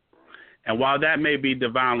 And while that may be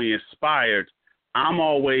divinely inspired, I'm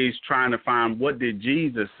always trying to find what did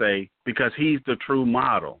Jesus say because he's the true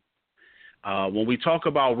model. When we talk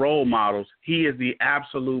about role models, he is the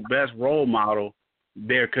absolute best role model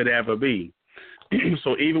there could ever be.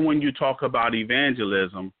 So even when you talk about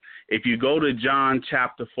evangelism, if you go to John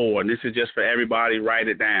chapter 4, and this is just for everybody, write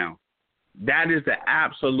it down. That is the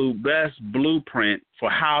absolute best blueprint for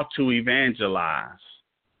how to evangelize.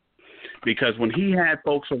 Because when he had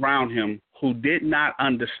folks around him who did not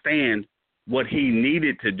understand what he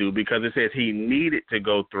needed to do, because it says he needed to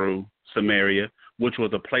go through Samaria, which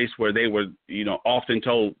was a place where they were, often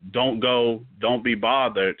told, don't go, don't be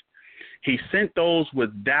bothered. He sent those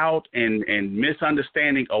with doubt and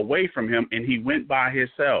misunderstanding away from him, and he went by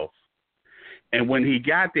himself. And when he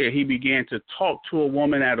got there, he began to talk to a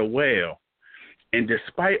woman at a well. And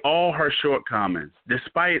despite all her shortcomings,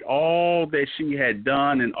 despite all that she had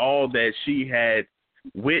done and all that she had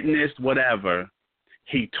witnessed, whatever,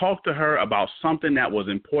 he talked to her about something that was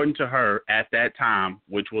important to her at that time,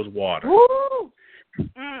 which was water.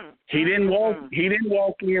 He didn't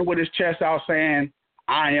walk in with his chest out saying,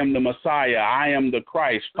 I am the Messiah, I am the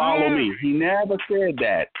Christ, follow me. He never said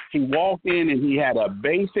that. He walked in and he had a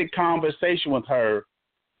basic conversation with her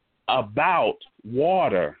about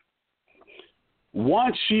water.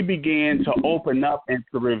 Once she began to open up and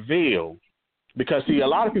to reveal, because, see, a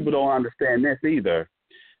lot of people don't understand this either,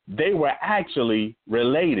 they were actually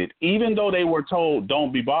related. Even though they were told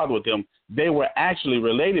don't be bothered with them, they were actually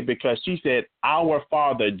related because she said, our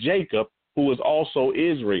father Jacob, who was also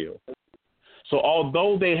Israel. So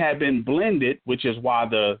although they had been blended, which is why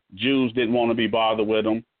the Jews didn't want to be bothered with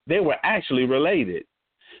them, they were actually related.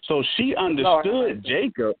 So she understood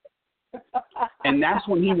Jacob, and that's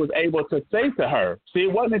when he was able to say to her, see,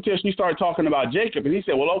 it wasn't until she started talking about Jacob, and he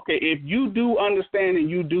said, well, okay, if you do understand and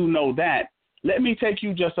you do know that, let me take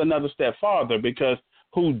you just another step farther, because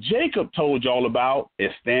who Jacob told y'all about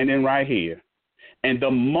is standing right here. And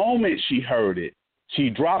the moment she heard it, she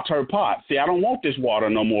dropped her pot. See, I don't want this water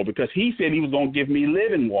no more because he said he was going to give me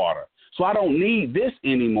living water. So I don't need this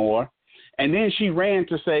anymore. And then she ran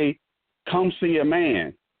to say, come see a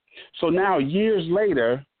man. So now years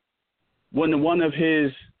later, when one of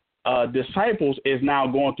his disciples is now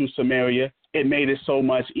going through Samaria, it made it so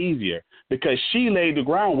much easier because she laid the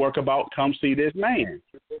groundwork about come see this man.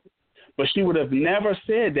 But she would have never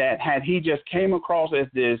said that had he just came across as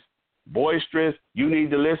this boisterous, you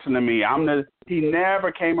need to listen to me. He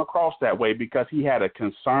never came across that way because he had a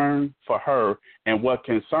concern for her, and what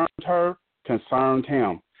concerned her concerned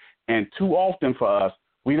him. And too often for us,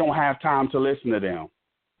 we don't have time to listen to them.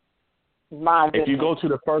 If you go to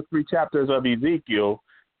the first 3 chapters of Ezekiel,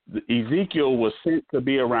 Ezekiel was sent to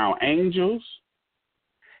be around angels,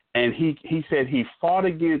 and he said he fought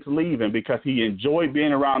against leaving because he enjoyed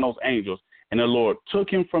being around those angels. And the Lord took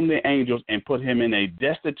him from the angels and put him in a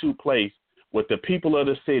destitute place with the people of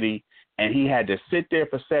the city, and he had to sit there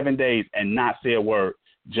for 7 days and not say a word,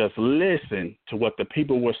 just listen to what the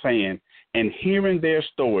people were saying. And hearing their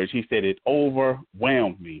stories, he said, it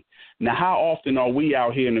overwhelmed me. Now, how often are we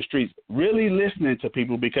out here in the streets really listening to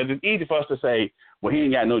people? Because it's easy for us to say, well, he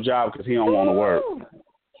ain't got no job because he don't want to work.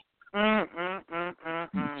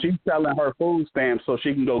 She's selling her food stamps so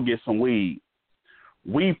she can go get some weed.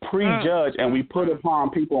 We prejudge and we put upon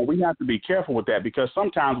people, and we have to be careful with that because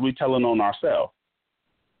sometimes we telling on ourselves.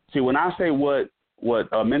 See, when I say what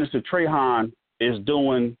Minister Trahan is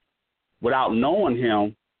doing without knowing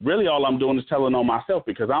him, really all I'm doing is telling on myself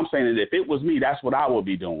because I'm saying that if it was me, that's what I would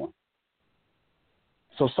be doing.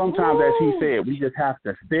 So sometimes, as he said, we just have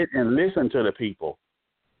to sit and listen to the people.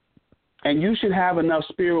 And you should have enough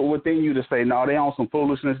spirit within you to say, no, they on some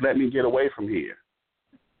foolishness, let me get away from here.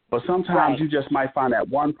 But sometimes you just might find that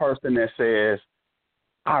one person that says,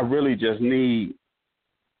 I really just need,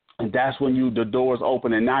 and that's when the doors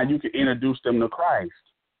open, and now you can introduce them to Christ.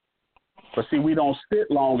 But see, we don't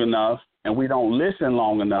sit long enough and we don't listen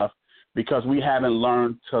long enough because we haven't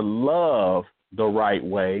learned to love the right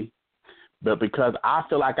way. But because I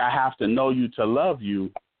feel like I have to know you to love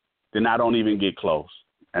you, then I don't even get close.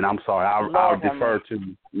 And I'm sorry, I'll defer to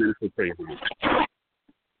Minister Trahan.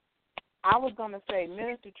 I was going to say,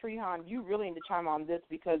 Minister Trahan, you really need to chime on this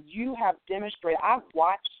because you have demonstrated. I've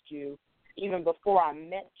watched you even before I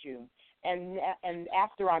met you. And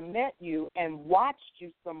after I met you and watched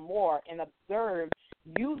you some more and observed,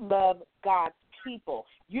 you love God's people.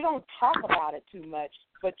 You don't talk about it too much,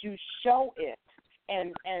 but you show it.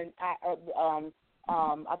 And I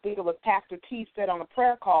think it was Pastor T said on a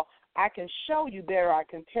prayer call, I can show you there, I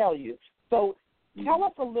can tell you. So tell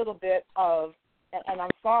us a little bit of, and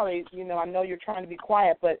I'm sorry, I know you're trying to be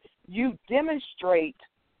quiet, but you demonstrate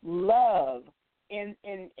love in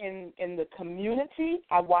the community.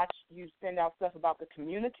 I watched you send out stuff about the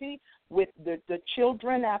community with the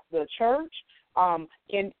children at the church,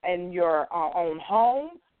 in your own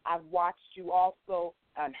home. I've watched you also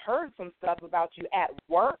and heard some stuff about you at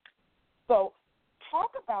work. So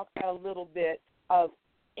talk about that a little bit of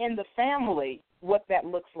in the family, what that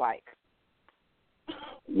looks like.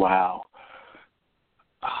 Wow.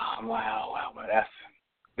 Wow.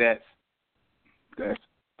 That's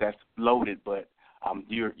loaded, but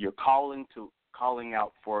you're calling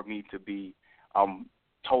out for me to be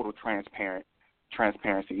total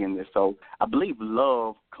transparency in this. So I believe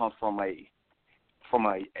love comes from a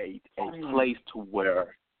place to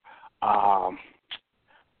where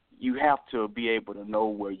you have to be able to know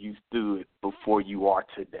where you stood before you are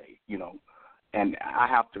today, you know. And I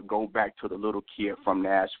have to go back to the little kid from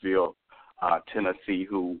Nashville, Tennessee,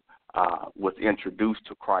 who was introduced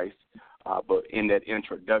to Christ. But in that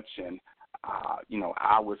introduction, you know,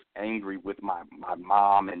 I was angry with my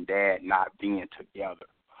mom and dad not being together.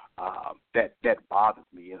 That bothers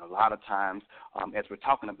me. And a lot of times, as we're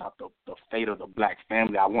talking about the fate of the black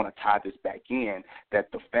family, I want to tie this back in, that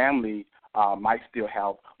the family might still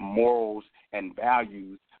have morals and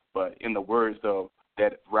values, but in the words of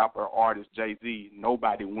that rapper artist Jay-Z,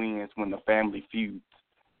 nobody wins when the family feuds.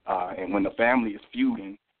 And when the family is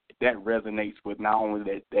feuding, that resonates with not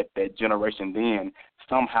only that generation then,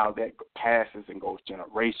 somehow that passes and goes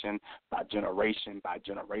generation by generation by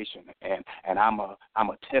generation. And I'm a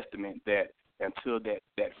testament that until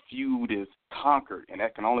that feud is conquered, and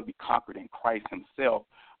that can only be conquered in Christ himself,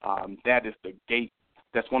 that is the gate.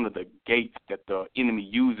 That's one of the gates that the enemy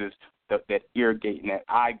uses, that ear gate and that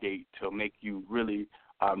eye gate, to make you really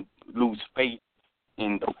lose faith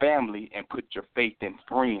in the family and put your faith in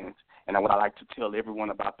friends. And what I like to tell everyone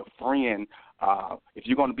about the friend, if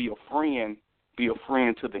you're going to be a friend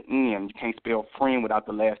to the end. You can't spell friend without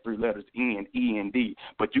the last three letters, N, E, and D.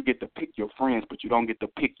 But you get to pick your friends, but you don't get to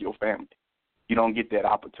pick your family. You don't get that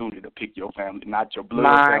opportunity to pick your family, not your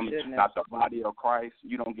blood family, not the body of Christ.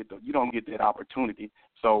 You don't get that opportunity.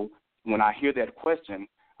 So when I hear that question,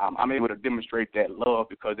 I'm able to demonstrate that love,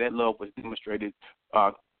 because that love was demonstrated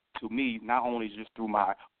to me not only just through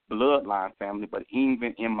my bloodline family, but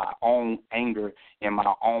even in my own anger and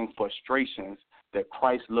my own frustrations, that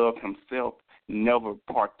Christ love himself never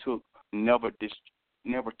partook, never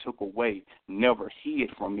took away, never hid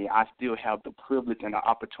from me. I still have the privilege and the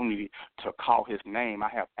opportunity to call his name. I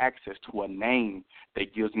have access to a name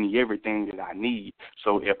that gives me everything that I need.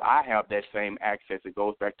 So if I have that same access, it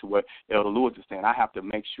goes back to what Elder Lewis is saying. I have to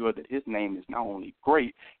make sure that his name is not only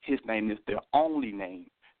great, his name is the only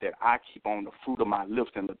name that I keep on the fruit of my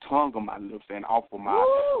lips and the tongue of my lips and off of my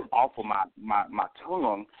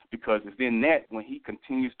tongue, because it's in that when he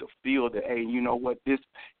continues to feel that, hey, you know what, this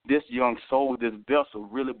young soul, this vessel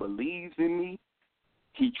really believes in me.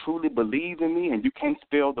 He truly believes in me, and you can't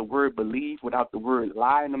spell the word believe without the word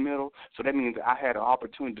lie in the middle. So that means that I had an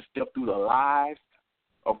opportunity to step through the lies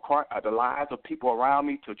of people around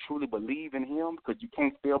me to truly believe in him, because you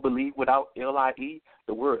can't spell believe without L-I-E,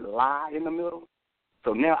 the word lie in the middle.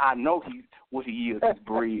 So now I know what he is. He's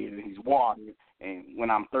bread and he's water. And when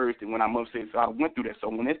I'm thirsty, when I'm upset, so I went through that. So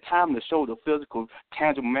when it's time to show the physical,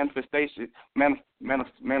 tangible manifested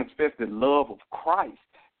love of Christ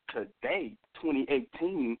today,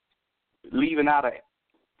 2018, leaving out of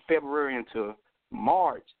February into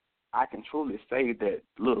March, I can truly say that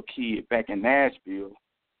little kid back in Nashville,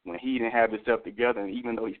 when he didn't have himself together, and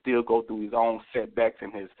even though he still go through his own setbacks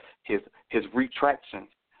and his retractions,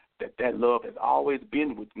 that love has always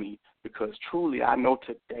been with me, because truly I know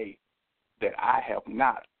today that I have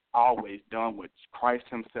not always done what Christ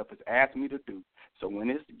himself has asked me to do. So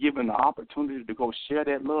when it's given the opportunity to go share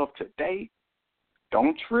that love today,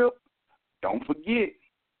 don't trip, don't forget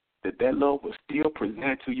that love was still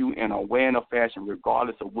presented to you in a way and a fashion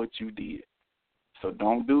regardless of what you did. So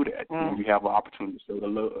don't do that when you have an opportunity to show the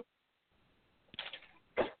love.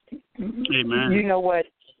 Amen. You know what?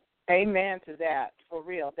 Amen to that, for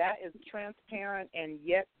real. That is transparent and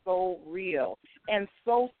yet so real and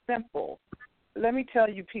so simple. Let me tell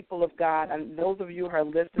you, people of God, and those of you who are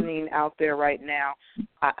listening out there right now,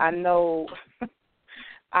 I know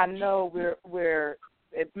we're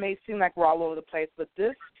it may seem like we're all over the place, but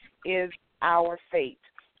this is our fate.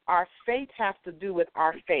 Our fate has to do with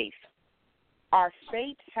our faith. Our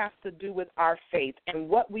fate has to do with our faith, and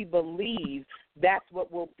what we believe, that's what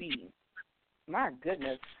will be. My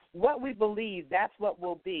goodness. What we believe, that's what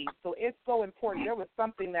will be. So it's so important. There was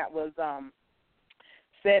something that was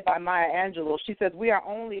said by Maya Angelou. She says, we are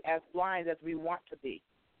only as blind as we want to be.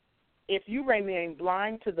 If you remain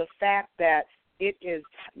blind to the fact that it is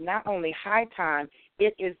not only high time,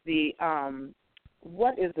 it is the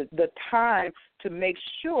the time to make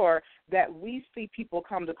sure that we see people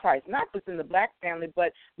come to Christ, not just in the black family,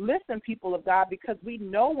 but listen, people of God, because we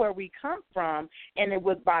know where we come from, and it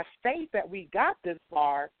was by faith that we got this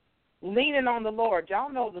far, leaning on the Lord.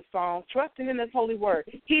 Y'all know the song, trusting in His holy word.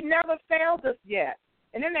 He never failed us yet.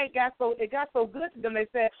 And then it got so good to them, they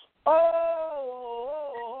said,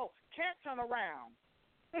 oh, can't turn around.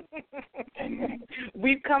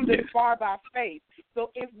 We've come this far by faith.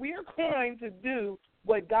 So if we're going to do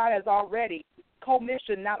what God has already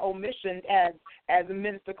commissioned, not omission, as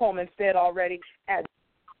Minister Coleman said already, as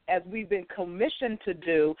we've been commissioned to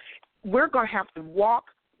do, we're going to have to walk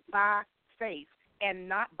by faith and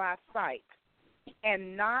not by sight.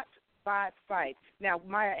 And not by sight. Now,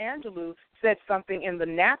 Maya Angelou said something in the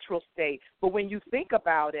natural state, but when you think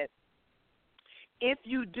about it, if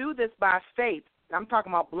you do this by faith, I'm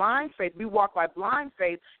talking about blind faith, we walk by blind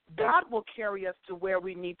faith, God will carry us to where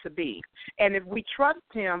we need to be. And if we trust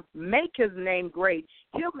Him, make His name great,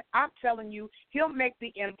 I'm telling you, He'll make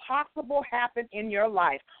the impossible happen in your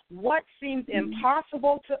life. What seems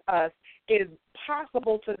impossible to us is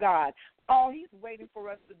possible to God. All He's waiting for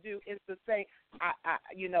us to do is to say,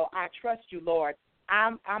 I trust you, Lord.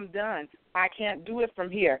 I'm done. I can't do it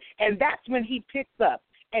from here. And that's when He picks up.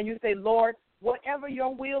 And you say, Lord, whatever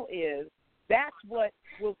your will is, that's what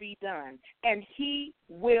will be done. And He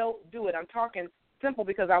will do it. I'm talking simple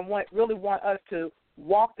because I really want us to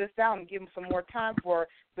walk this out and give them some more time for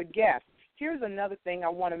the guests. Here's another thing I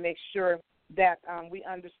want to make sure that we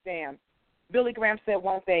understand. Billy Graham said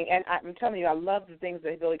one thing, and I'm telling you, I love the things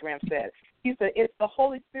that Billy Graham said. He said, it's the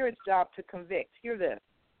Holy Spirit's job to convict. Hear this.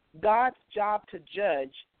 God's job to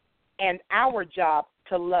judge and our job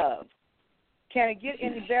to love. Can it get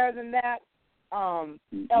any better than that?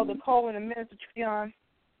 Elder Coleman and Minister Treon?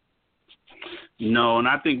 No, and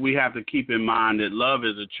I think we have to keep in mind that love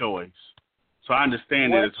is a choice. So I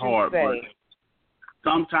understand that it's hard, but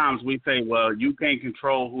sometimes we say, well, you can't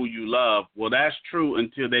control who you love. Well, that's true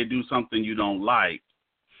until they do something you don't like.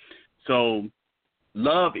 So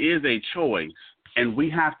love is a choice, and we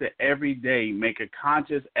have to every day make a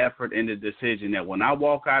conscious effort in the decision that when I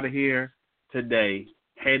walk out of here today,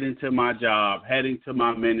 heading to my job, heading to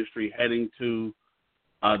my ministry, heading to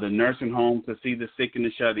the nursing home to see the sick and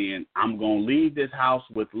the shut-in, I'm going to leave this house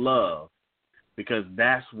with love, because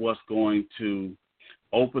that's what's going to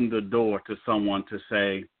open the door to someone to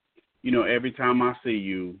say, every time I see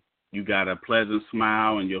you, you got a pleasant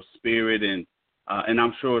smile in your spirit, and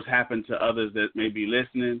I'm sure it's happened to others that may be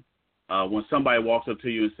listening. When somebody walks up to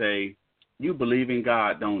you and say, you believe in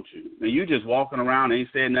God, don't you? And you just walking around, ain't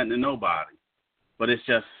saying nothing to nobody. But it's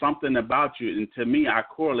just something about you. And to me, I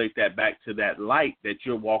correlate that back to that light that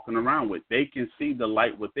you're walking around with. They can see the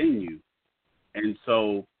light within you. And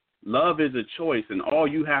so love is a choice, and all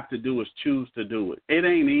you have to do is choose to do it. It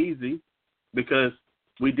ain't easy because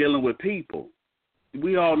we're dealing with people.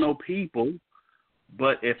 We all know people,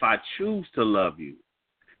 but if I choose to love you,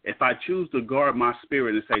 if I choose to guard my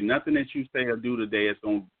spirit and say nothing that you say or do today is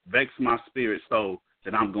going to vex my spirit so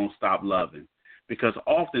that I'm going to stop loving. Because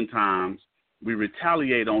oftentimes we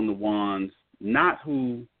retaliate on the ones not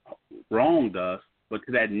who wronged us, but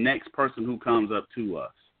to that next person who comes up to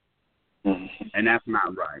us. Mm-hmm. And that's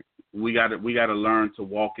not right. We got to learn to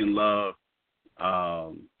walk in love,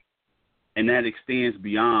 and that extends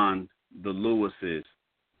beyond the Lewises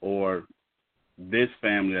or this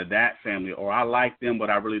family or that family, or I like them but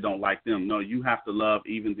I really don't like them. No, you have to love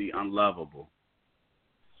even the unlovable,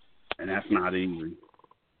 and that's not easy.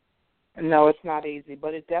 No, it's not easy,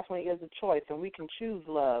 but it definitely is a choice, and we can choose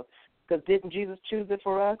love. Because didn't Jesus choose it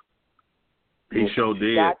for us? He sure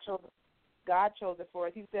did. God chose it for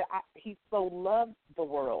us. He said He so loved the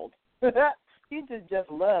world. He didn't just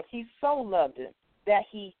love. He so loved it that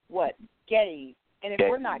He, gave. And if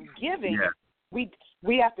we're not giving,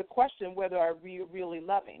 we have to question whether are we really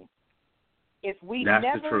loving. If we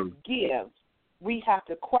never give, we have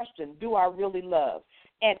to question, do I really love?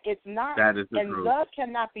 And it's not, and love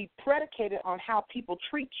cannot be predicated on how people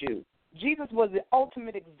treat you. Jesus was the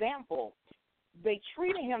ultimate example. They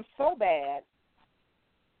treated Him so bad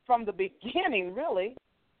from the beginning, really.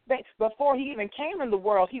 Before He even came in the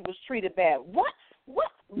world, He was treated bad. What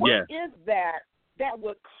is that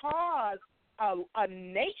would cause a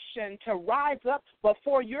nation to rise up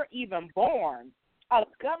before you're even born? A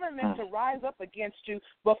government to rise up against you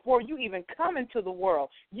before you even come into the world.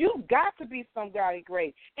 You've got to be somebody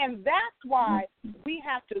great. And that's why we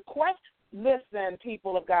have to question. Listen,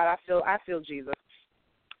 people of God, I feel Jesus.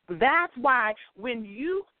 That's why when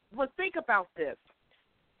you think about this,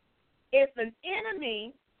 if an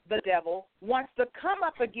enemy, the devil, wants to come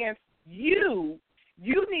up against you,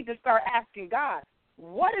 you need to start asking God,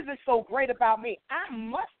 what is it so great about me? I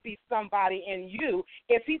must be somebody in you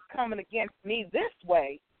if he's coming against me this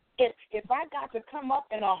way. If I got to come up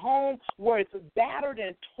in a home where it's battered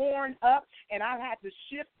and torn up and I had to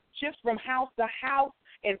shift from house to house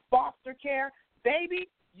in foster care, baby,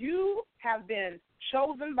 you have been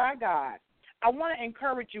chosen by God. I want to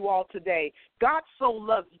encourage you all today. God so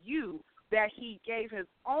loved you that he gave his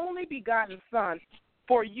only begotten son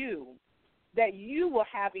for you, that you will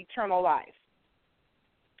have eternal life.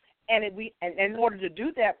 And in order to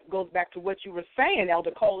do that, goes back to what you were saying,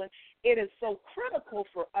 Elder Colin, it is so critical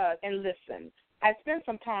for us. And listen, I spent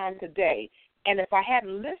some time today, and if I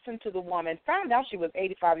hadn't listened to the woman, found out she was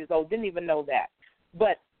 85 years old, didn't even know that.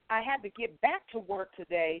 But I had to get back to work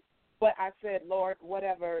today, but I said, Lord,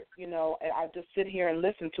 whatever, I'll just sit here and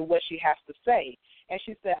listen to what she has to say. And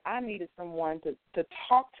she said, I needed someone to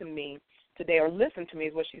talk to me today, or listen to me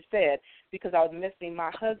is what she said, because I was missing my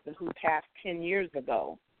husband who passed 10 years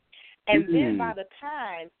ago. And then by the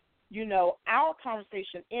time, our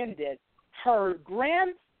conversation ended, our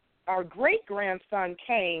great-grandson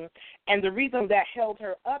came, and the reason that held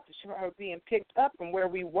her up is her being picked up from where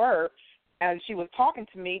we were, and she was talking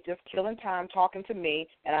to me, just killing time, talking to me,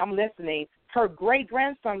 and I'm listening. Her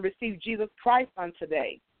great-grandson received Jesus Christ on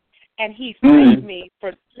today, and he thanked me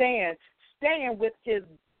for staying with his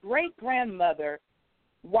great-grandmother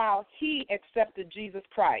while he accepted Jesus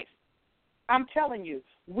Christ. I'm telling you,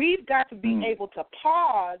 we've got to be able to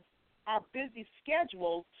pause our busy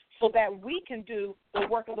schedules so that we can do the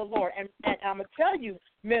work of the Lord. And I'm going to tell you,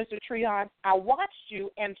 Minister Treon, I watched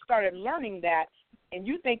you and started learning that, and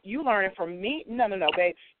you think you learning from me? No,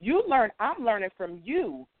 babe. I'm learning from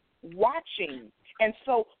you, watching. And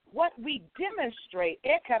so what we demonstrate,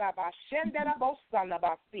 what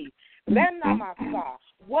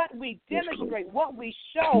we demonstrate, what we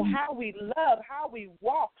show, how we love, how we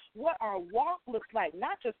walk, what our walk looks like,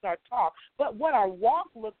 not just our talk, but what our walk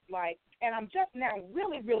looks like, and I'm just now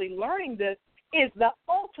really, really learning this, is the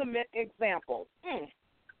ultimate example.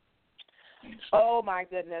 Oh, my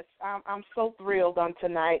goodness. I'm so thrilled on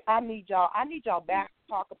tonight. I need y'all back to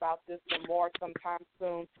talk about this some more sometime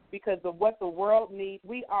soon, because of what the world needs.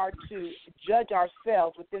 We are to judge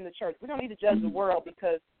ourselves within the church. We don't need to judge the world,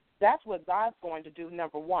 because that's what God's going to do,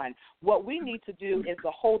 number one. What we need to do is to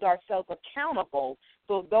hold ourselves accountable.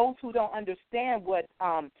 So those who don't understand what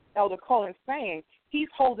Elder Colin's saying, he's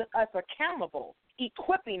holding us accountable,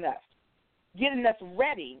 equipping us, getting us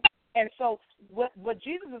ready. And so what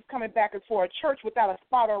Jesus is coming back is for a church without a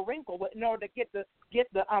spot or wrinkle. But in order to get the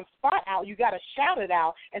spot out, you got to shout it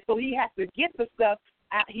out. And so he has to get the stuff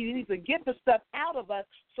out. He needs to get the stuff out of us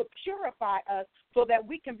to purify us so that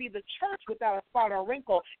we can be the church without a spot or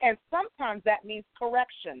wrinkle. And sometimes that means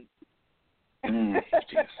correction. And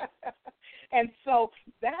so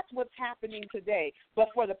that's what's happening today.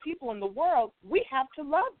 But for the people in the world, we have to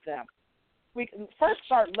love them. We can first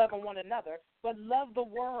start loving one another, but love the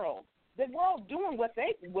world. The world doing what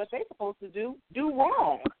they supposed to do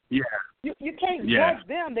wrong. Yeah. You can't judge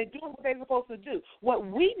them. They're doing what they're supposed to do. What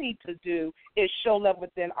we need to do is show love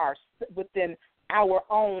within our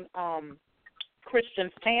own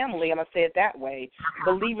Christian family. I'm gonna say it that way.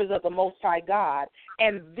 Believers of the Most High God,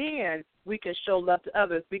 and then we can show love to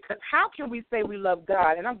others. Because how can we say we love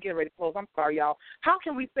God? And I'm getting ready to close. I'm sorry, y'all. How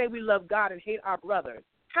can we say we love God and hate our brothers?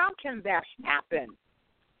 How can that happen?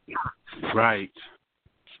 Right.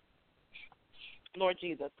 Lord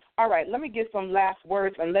Jesus. All right, let me get some last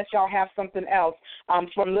words, unless y'all have something else.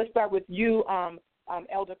 Let's start with you,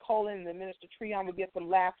 Elder Colin, and then Minister Treon will get some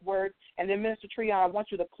last words. And then, Minister Treon, I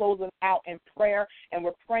want you to close us out in prayer. And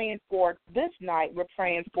we're praying for this night, we're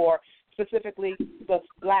praying for specifically the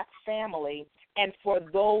black family and for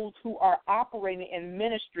those who are operating in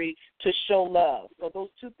ministry to show love. So those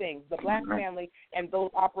two things, the black family and those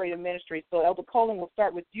operating in ministry. So Elder Colin, we'll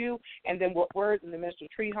start with you, and then with words, and then Minister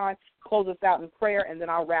Trehan close us out in prayer, and then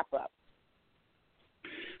I'll wrap up.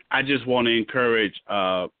 I just want to encourage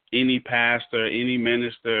any pastor, any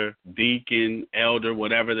minister, deacon, elder,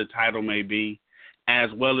 whatever the title may be, as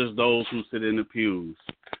well as those who sit in the pews,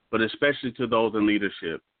 but especially to those in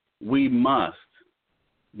leadership. We must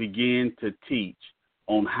begin to teach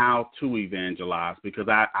on how to evangelize, because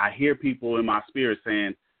I hear people in my spirit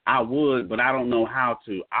saying, I would, but I don't know how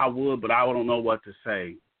to. I would, but I don't know what to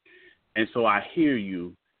say. And so I hear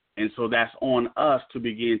you. And so that's on us to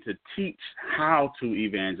begin to teach how to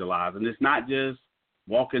evangelize. And it's not just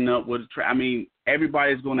walking up with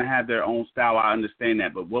everybody's going to have their own style. I understand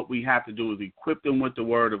that. But what we have to do is equip them with the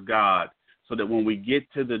word of God so that when we get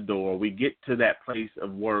to the door, we get to that place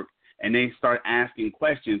of work, and they start asking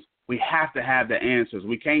questions, we have to have the answers.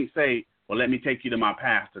 We can't say, well, let me take you to my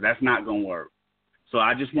pastor. That's not going to work. So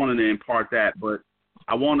I just wanted to impart that, but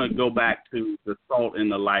I want to go back to the salt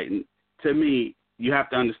and the light. And to me, you have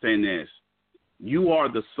to understand this. You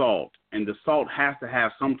are the salt, and the salt has to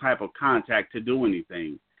have some type of contact to do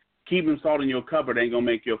anything. Keeping salt in your cupboard ain't going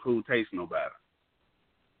to make your food taste no better.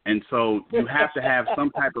 And so you have to have some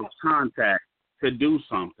type of contact to do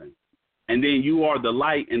something. And then you are the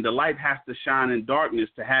light, and the light has to shine in darkness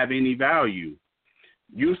to have any value.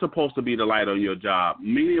 You're supposed to be the light on your job.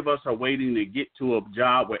 Many of us are waiting to get to a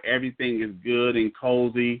job where everything is good and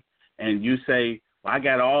cozy, and you say, well, I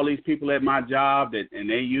got all these people at my job and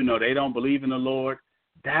they don't believe in the Lord.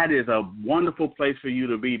 That is a wonderful place for you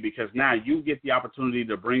to be, because now you get the opportunity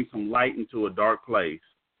to bring some light into a dark place.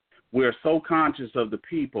 We're so conscious of the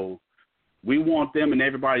people. We want them and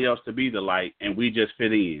everybody else to be the light, and we just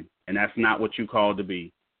fit in, and that's not what you called to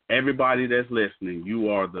be. Everybody that's listening, you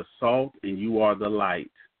are the salt and you are the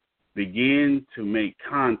light. Begin to make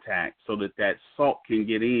contact so that salt can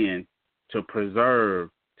get in to preserve,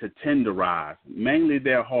 to tenderize, mainly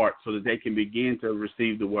their heart, so that they can begin to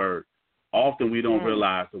receive the word. Often we don't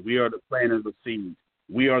realize that we are the planters of seeds.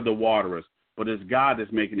 We are the waterers, but it's God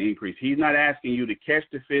that's making the increase. He's not asking you to catch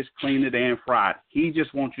the fish, clean it, and fry it. He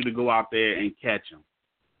just wants you to go out there and catch them.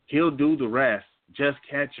 He'll do the rest. Just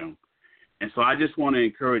catch them. And so I just want to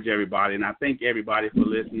encourage everybody, and I thank everybody for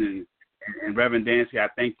listening. And Reverend Dancy, I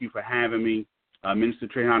thank you for having me. Minister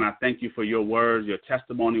Trehan, I thank you for your words. Your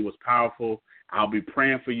testimony was powerful. I'll be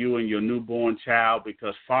praying for you and your newborn child,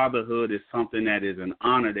 because fatherhood is something that is an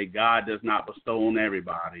honor that God does not bestow on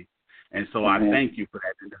everybody. And so I thank you for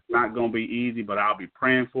that. It's not going to be easy, but I'll be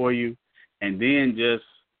praying for you. And then just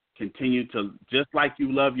continue to, just like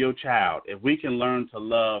you love your child, if we can learn to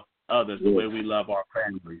love others the way we love our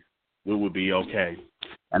families, we will be okay.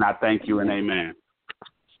 And I thank you, and amen.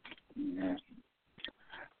 Amen.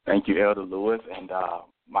 Thank you, Elder Lewis. And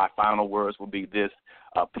my final words will be this,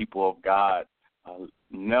 people of God,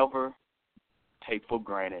 never take for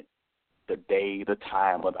granted the day, the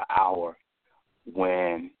time, or the hour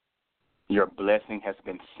when your blessing has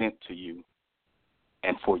been sent to you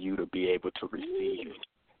and for you to be able to receive it.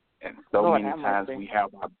 And so many times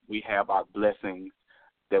we have our blessings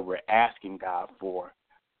that we're asking God for,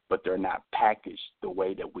 but they're not packaged the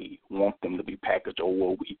way that we want them to be packaged or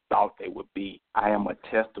what we thought they would be. I am a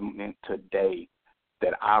testament today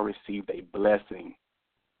that I received a blessing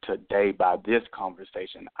today by this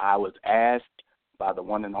conversation. I was asked by the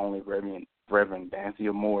one and only Reverend Dancy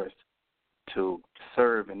Morris to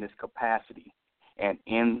serve in this capacity. And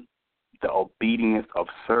in the obedience of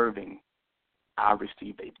serving, I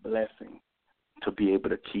received a blessing to be able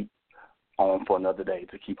to keep on for another day,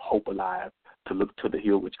 to keep hope alive, to look to the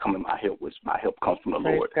hill which cometh my help, which my help comes from the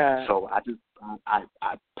Praise Lord. God. So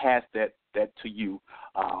I pass that to you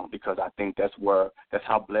because I think that's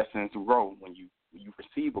how blessings grow. When you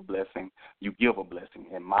receive a blessing, you give a blessing,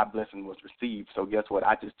 and my blessing was received. So guess what?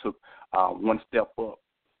 I just took one step up.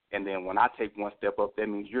 And then when I take one step up, that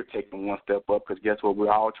means you're taking one step up, because guess what?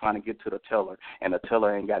 We're all trying to get to the teller, and the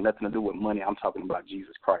teller ain't got nothing to do with money. I'm talking about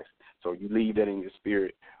Jesus Christ. So you leave that in your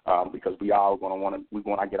spirit because we all going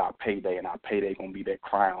to get our payday, and our payday going to be that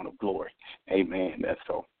crown of glory. Amen.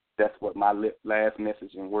 That's what my last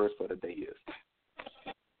message and words for the day is.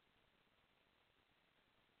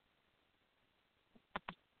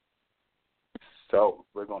 So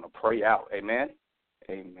we're going to pray out. Amen.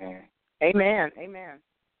 Amen. Amen. Amen.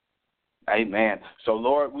 Amen. So,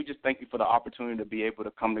 Lord, we just thank you for the opportunity to be able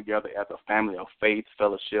to come together as a family of faith,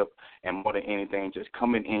 fellowship, and more than anything, just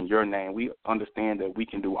coming in your name. We understand that we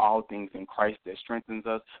can do all things in Christ that strengthens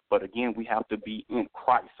us, but again, we have to be in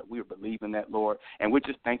Christ. So we believe in that, Lord, and we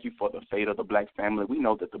just thank you for the fate of the black family. We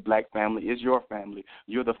know that the black family is your family.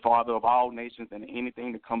 You're the Father of all nations, and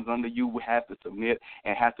anything that comes under you will have to submit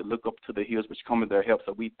and have to look up to the hills which come with their help.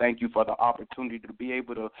 So we thank you for the opportunity to be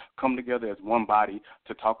able to come together as one body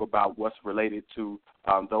to talk about what's related to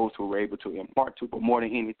those who were able to impart to, but more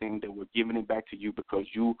than anything, that we're giving it back to you because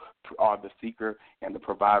you are the seeker and the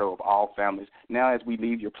provider of all families. Now, as we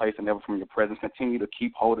leave your place and never from your presence, continue to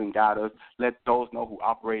keep holding, guide us. Let those know who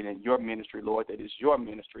operate in your ministry, Lord, that it's your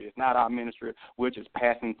ministry. It's not our ministry. We're just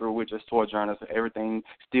passing through. We're just sojourners. Everything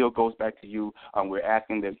still goes back to you. We're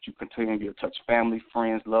asking that you continue to touch family,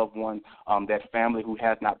 friends, loved ones, that family who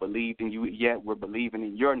has not believed in you yet. We're believing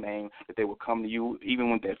in your name that they will come to you,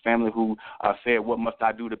 even with that family who said, what must must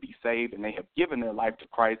I do to be saved? And they have given their life to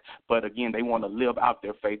Christ, but again, they want to live out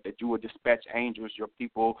their faith, that you will dispatch angels, your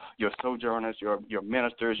people, your sojourners, your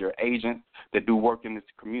ministers, your agents that do work in this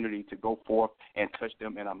community to go forth and touch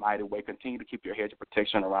them in a mighty way. Continue to keep your hedge of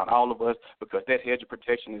protection around all of us, because that hedge of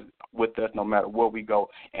protection is with us no matter where we go.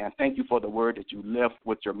 And thank you for the word that you left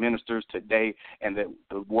with your ministers today, and that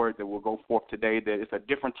the word that will go forth today, that it's a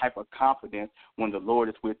different type of confidence when the Lord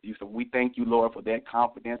is with you. So we thank you, Lord, for that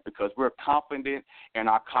confidence, because we're confident in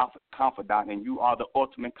our confidant, and you are the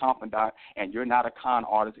ultimate confidant, and you're not a con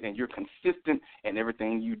artist, and you're consistent in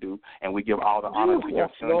everything you do. And we give all the honor to your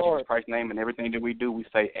Son, in Jesus Christ's name, and everything that we do, we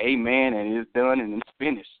say amen, and it is done, and it's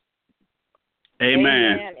finished.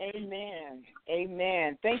 Amen. Amen.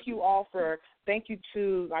 Amen. Thank you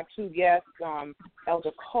to my two guests,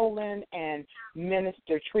 Elder Colin and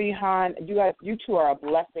Minister Trehan. You two are a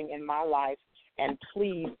blessing in my life. And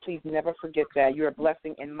please never forget that. You're a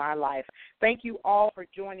blessing in my life. Thank you all for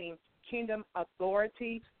joining Kingdom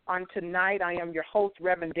Authority on tonight. I am your host,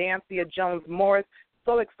 Reverend Dancia Jones-Morris.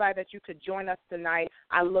 So excited that you could join us tonight.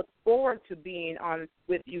 I look forward to being on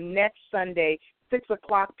with you next Sunday, 6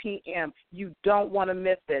 o'clock p.m. You don't want to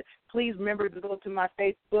miss it. Please remember to go to my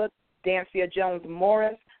Facebook, Dancia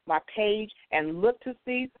Jones-Morris, my page, and look to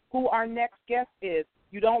see who our next guest is.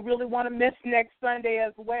 You don't really want to miss next Sunday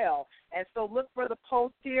as well. And so look for the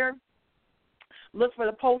post here.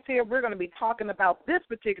 We're going to be talking about this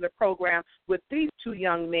particular program with these two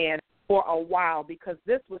young men for a while, because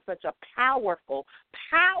this was such a powerful,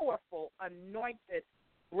 anointed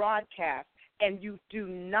broadcast, and you do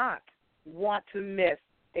not want to miss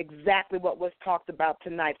exactly what was talked about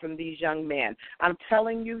tonight from these young men. I'm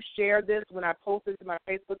telling you, share this when I post it to my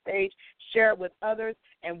Facebook page, share it with others,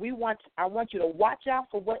 and I want you to watch out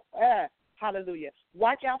for what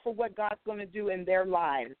watch out for what God's going to do in their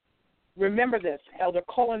lives. Remember this, Elder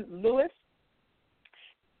Colin Lewis,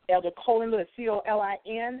 COLIN, LOUIS,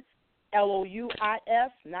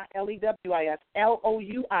 not LEWIS,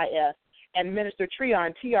 LOUIS, and Minister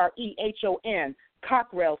Trehan, TREHON,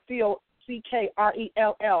 Cockrell, COCKRELL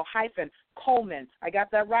 -Coleman. I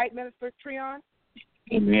got that right, Minister Trehan?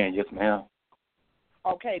 Amen. Yes, ma'am.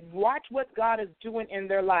 Okay, watch what God is doing in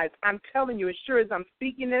their lives. I'm telling you, as sure as I'm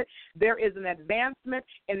speaking it, there is an advancement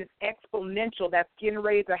and it's exponential that's getting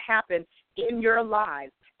ready to happen in your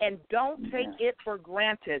lives. And don't take it for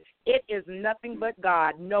granted. It is nothing but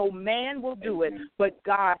God. No man will do it, but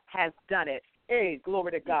God has done it. Hey,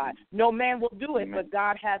 glory to God. No man will do it, but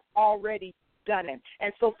God has already done it.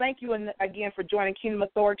 And so thank you again for joining Kingdom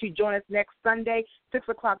Authority. Join us next Sunday, 6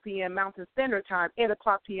 o'clock p.m. Mountain Standard Time, 8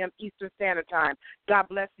 o'clock p.m. Eastern Standard Time. God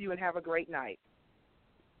bless you and have a great night.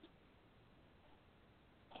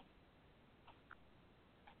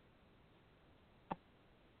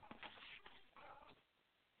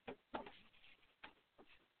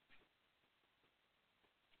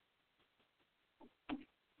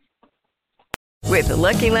 With the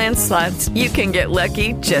Lucky Land Slots, you can get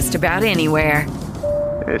lucky just about anywhere.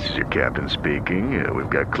 This is your captain speaking. We've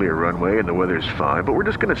got clear runway and the weather's fine, but we're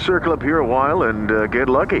just going to circle up here a while and get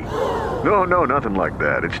lucky. No, nothing like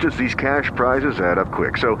that. It's just these cash prizes add up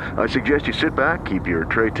quick. So I suggest you sit back, keep your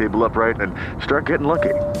tray table upright, and start getting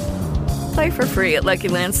lucky. Play for free at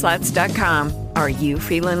LuckyLandSlots.com. Are you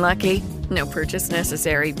feeling lucky? No purchase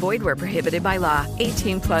necessary. Void where prohibited by law.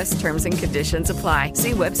 18+ terms and conditions apply.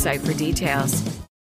 See website for details.